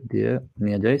দিয়ে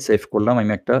নিয়ে যাই, সেভ করলাম,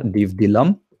 আমি একটা ডিভ দিলাম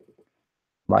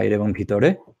বাইরে এবং ভিতরে।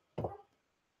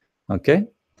 ওকে,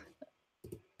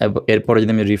 এরপরে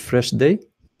যদি আমি রিফ্রেশ দেই,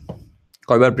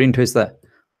 কয়বার প্রিন্ট হয়েছে?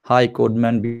 High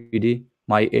Codeman BD,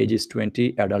 my age is 20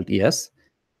 adult yes.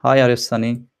 High R S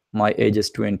Sunny, my age is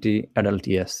 20 adult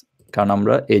yes, কারণ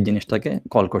আমরা এই জিনিসটাকে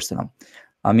কল করছিলাম।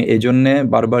 আমি এই জন্যে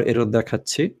বারবার এরর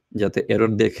দেখাচ্ছি, যাতে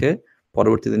এরর দেখে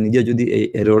পরবর্তীতে নিজে যদি এই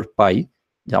এরর পাই,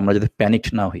 যে আমরা যাতে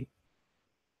প্যানিকড না হই,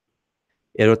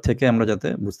 এরর থেকে আমরা যাতে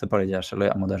বুঝতে পারি যে আসলে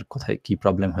আমাদের কোথায় কি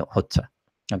প্রবলেম হচ্ছে।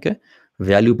 ওকে,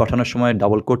 ভ্যালু পাঠানোর সময়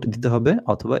ডাবল কোট দিতে হবে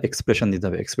অথবা এক্সপ্রেশন দিতে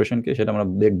হবে। এক্সপ্রেশন কি সেটা আমরা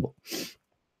দেখব।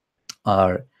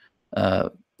 আর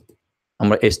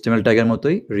আমরা HTML ট্যাগের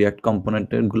মতোই রিয়াক্ট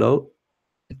কম্পোনেন্টের গুলোও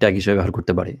ট্যাগ হিসেবে ব্যবহার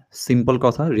করতে পারি। সিম্পল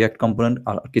কথা, রিঅ্যাক্ট কম্পোনেন্ট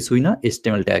আর কিছুই না,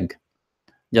 HTML ট্যাগ।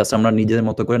 জাস্ট আমরা নিজেদের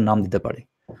মতো করে নাম দিতে পারি।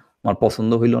 আমার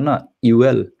পছন্দ হইল না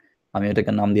UL, আমি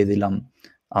এটাকে নাম দিয়ে দিলাম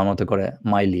আমার মতো করে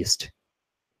মাই লিস্ট।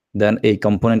 দেন এই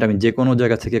কম্পোনেন্ট আমি যে কোনো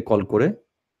জায়গা থেকে কল করে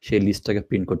সেই লিস্টটাকে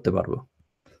প্রিন্ট করতে পারবো,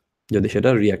 যদি সেটা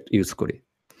রিঅ্যাক্ট ইউজ করি।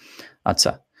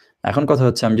 আচ্ছা, এখন কথা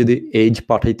হচ্ছে আমি যদি এজ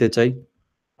পাঠাইতে চাই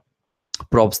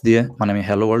প্রপস দিয়ে, মানে আমি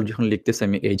হ্যালো ওয়ার্ল্ড যখন লিখতেছি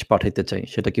আমি এজ পাঠাইতে চাই,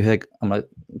 সেটা কিভাবে আমরা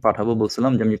পাঠাবো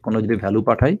বলছিলাম যে আমি কোনো যদি ভ্যালু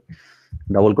পাঠাই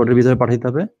ডাবল কোটের ভিতরে পাঠাইতে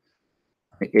হবে।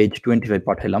 আমি age 25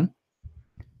 পাঠাইলাম,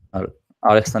 আর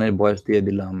আরেকসানের বয়স দিয়ে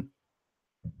দিলাম,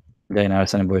 জানি না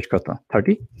আরেকসানের বয়স কত,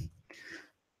 30।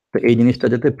 তো এই জিনিসটা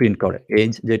যাতে প্রিন্ট করে,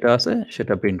 এজ যেটা আছে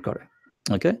সেটা প্রিন্ট করে।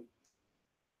 ওকে,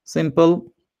 সিম্পল।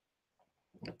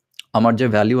 আমার যে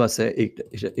ভ্যালু আছে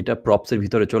এটা প্রপসের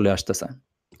ভিতরে চলে আসতেছে।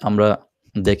 আমরা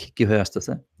দেখি কি হয়ে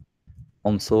আসতেছে,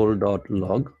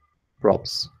 console.log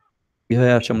props কি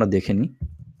হয়ে আসে আমরা দেখে নিই।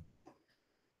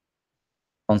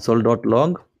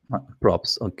 console.log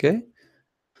props, ওকে,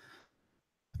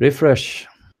 রিফ্রেশ।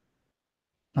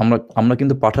 আমরা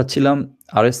কিন্তু পাঠাচ্ছিলাম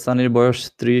আরেসানের বয়স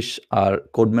 30 আর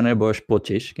কোডম্যানের বয়স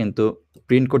 25, কিন্তু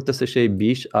প্রিন্ট করতেছে সেই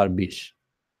 20 আর 20,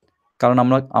 কারণ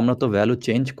আমরা তো ভ্যালু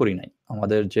চেঞ্জ করি নাই।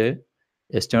 আমাদের যে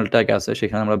HTML ট্যাগ আছে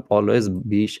সেখানে আমরা অলওয়েজ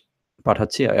 20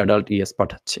 পাঠাচ্ছি আর অ্যাডাল্ট ইয়েস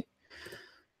পাঠাচ্ছি।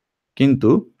 কিন্তু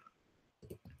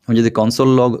আমি যদি কনসোল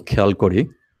লগ খেয়াল করি,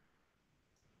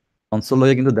 কনসোল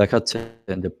লগে কিন্তু দেখাচ্ছে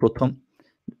যে প্রথম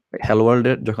হ্যালো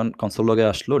ওয়ার্ল্ডের যখন কনসোল লগে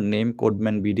আসলো name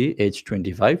Codeman BD age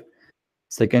 25,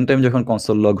 second time যখন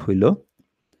কনসোল লগ হইল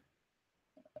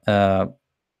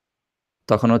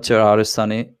তখন হচ্ছে আর এস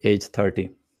সানি এজ 30।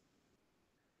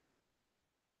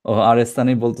 ও আর এস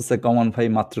সানি বলতেছে কমন ভাই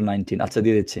মাত্র 19, আচ্ছা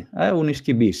দিয়ে দিচ্ছি, 19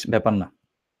 কি 20 ব্যাপার না।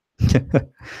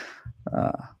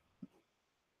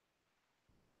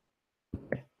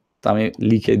 তো আমি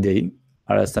লিখে দেই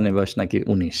আর এস সানির বয়স নাকি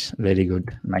 19, ভেরি গুড,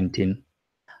 19।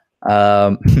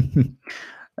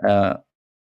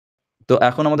 তো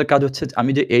এখন আমাদের কাজ হচ্ছে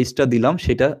আমি যে এজটা দিলাম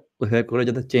সেটা ওইভাবে করে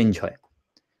যাতে চেঞ্জ হয়।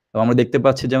 তো আমরা দেখতে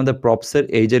পাচ্ছি যে আমাদের প্রপসের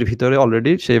এজের ভিতরে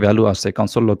অলরেডি সেই ভ্যালু আছে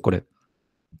কনসোল লগ করে।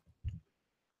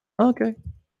 ওকে,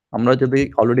 আমরা যদি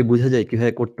অলরেডি বুঝে যাই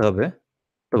কিভাবে করতে হবে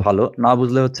তো ভালো, না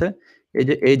বুঝলে হচ্ছে এই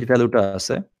যে এজ ভ্যালুটা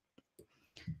আছে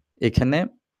এখানে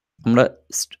আমরা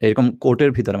এরকম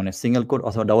কোটের ভিতরে মানে সিঙ্গেল কোট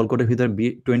অথবা ডাবল কোটের ভিতরে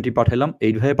B20 পাঠাইলাম,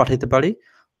 এইভাবে পাঠাইতে পারি,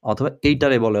 অথবা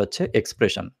এইটারে বলা হচ্ছে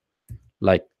expression,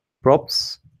 like props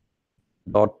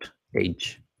dot age।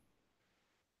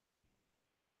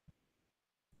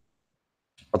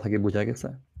 কথা কি বোঝা গেছে?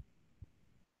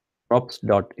 props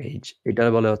ডট age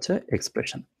এটারে বলা হচ্ছে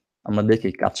এক্সপ্রেশন। আমরা দেখি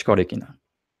কাজ করে কিনা,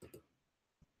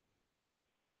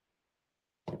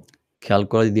 খেয়াল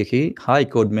করে দেখি। High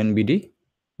Codeman BD,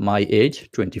 my age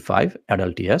 25,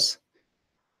 adult yes.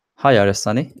 High R S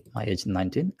Sunny, my age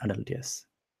 19, adult yes.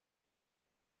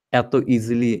 এত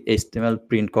ইজিলি HTML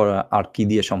প্রিন্ট করা আর কি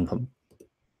দিয়ে সম্ভব?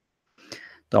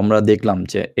 তো আমরা দেখলাম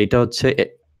যে এটা হচ্ছে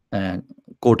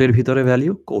কোটের ভিতরে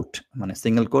ভ্যালু, কোট মানে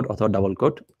সিঙ্গেল কোট অথবা ডাবল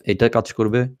কোট, এটা কাজ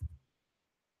করবে,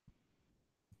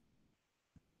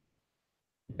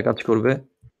 কাজ করবে,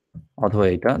 অথবা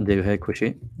এটা যেভাবে খুশি।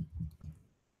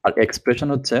 আর এক্সপ্রেশন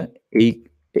হচ্ছে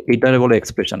এইটারে বলে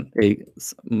এক্সপ্রেশন, এই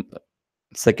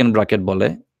সেকেন্ড ব্র্যাকেট বলে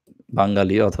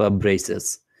বাঙালি অথবা ব্রেসেস,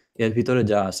 এর ভিতরে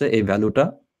যা আছে এই ভ্যালুটা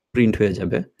প্রিন্ট হয়ে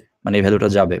যাবে, মানে এই ভ্যালুটা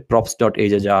যাবে props ডট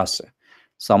এজে যা আছে।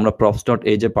 সো আমরা props ডট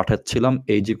এজে পাঠাচ্ছিলাম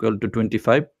age equal to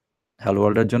 25 হ্যালো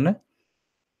ওয়ার্ল্ডের জন্য,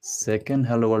 সেকেন্ড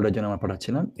হ্যালো ওয়ার্ল্ডের জন্য আমরা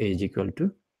পাঠাচ্ছিলাম age equal to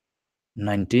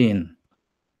 19।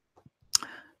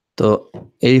 তো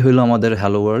এই হইলো আমাদের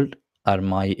hello world R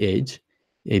my age,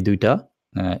 এই দুইটা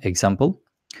এক্সাম্পল।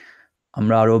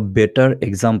 আমরা আরো বেটার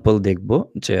এক্সাম্পল দেখব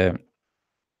যে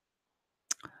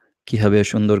কিভাবে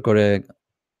সুন্দর করে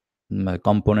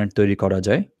কম্পোনেন্ট তৈরি করা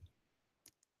যায়,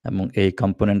 এবং এই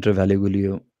কম্পোনেন্টের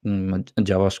ভ্যালুগুলিও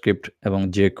জাভাস্ক্রিপ্ট এবং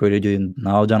jQuery যদি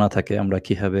নাও জানা থাকে আমরা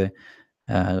কিভাবে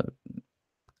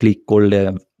ক্লিক করলে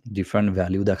ডিফারেন্ট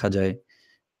ভ্যালু দেখা যায়,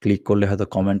 ক্লিক করলে হয়তো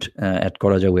কমেন্ট অ্যাড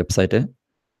করা যায় ওয়েবসাইটে,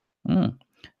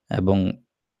 এবং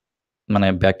মানে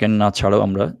ব্যাকএন্ড না ছাড়াও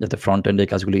আমরা যাতে ফ্রন্ট এন্ডে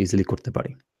কাজগুলো ইজিলি করতে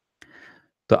পারি।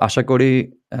 তো আশা করি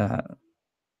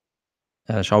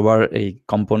সবার এই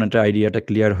কম্পোনেন্টের আইডিয়াটা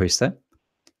ক্লিয়ার হয়েছে,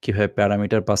 কিভাবে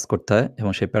প্যারামিটার পাস করতে হয়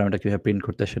এবং সেই প্যারামিটার কিভাবে প্রিন্ট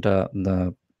করতে হয় সেটা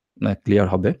ক্লিয়ার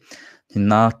হবে।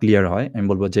 না ক্লিয়ার হয় আমি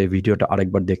বলবো যে ভিডিওটা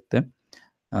আরেকবার দেখতে,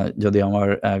 যদি আমার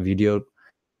ভিডিও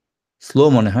স্লো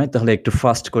মনে হয় তাহলে একটু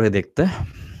ফাস্ট করে দেখতে,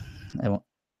 এবং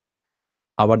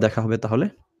আবার দেখা হবে তাহলে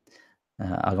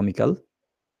আগামীকাল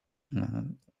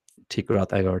ঠিক রাত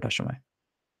 11টার সময়।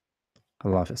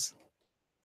 আল্লাহ হাফেজ।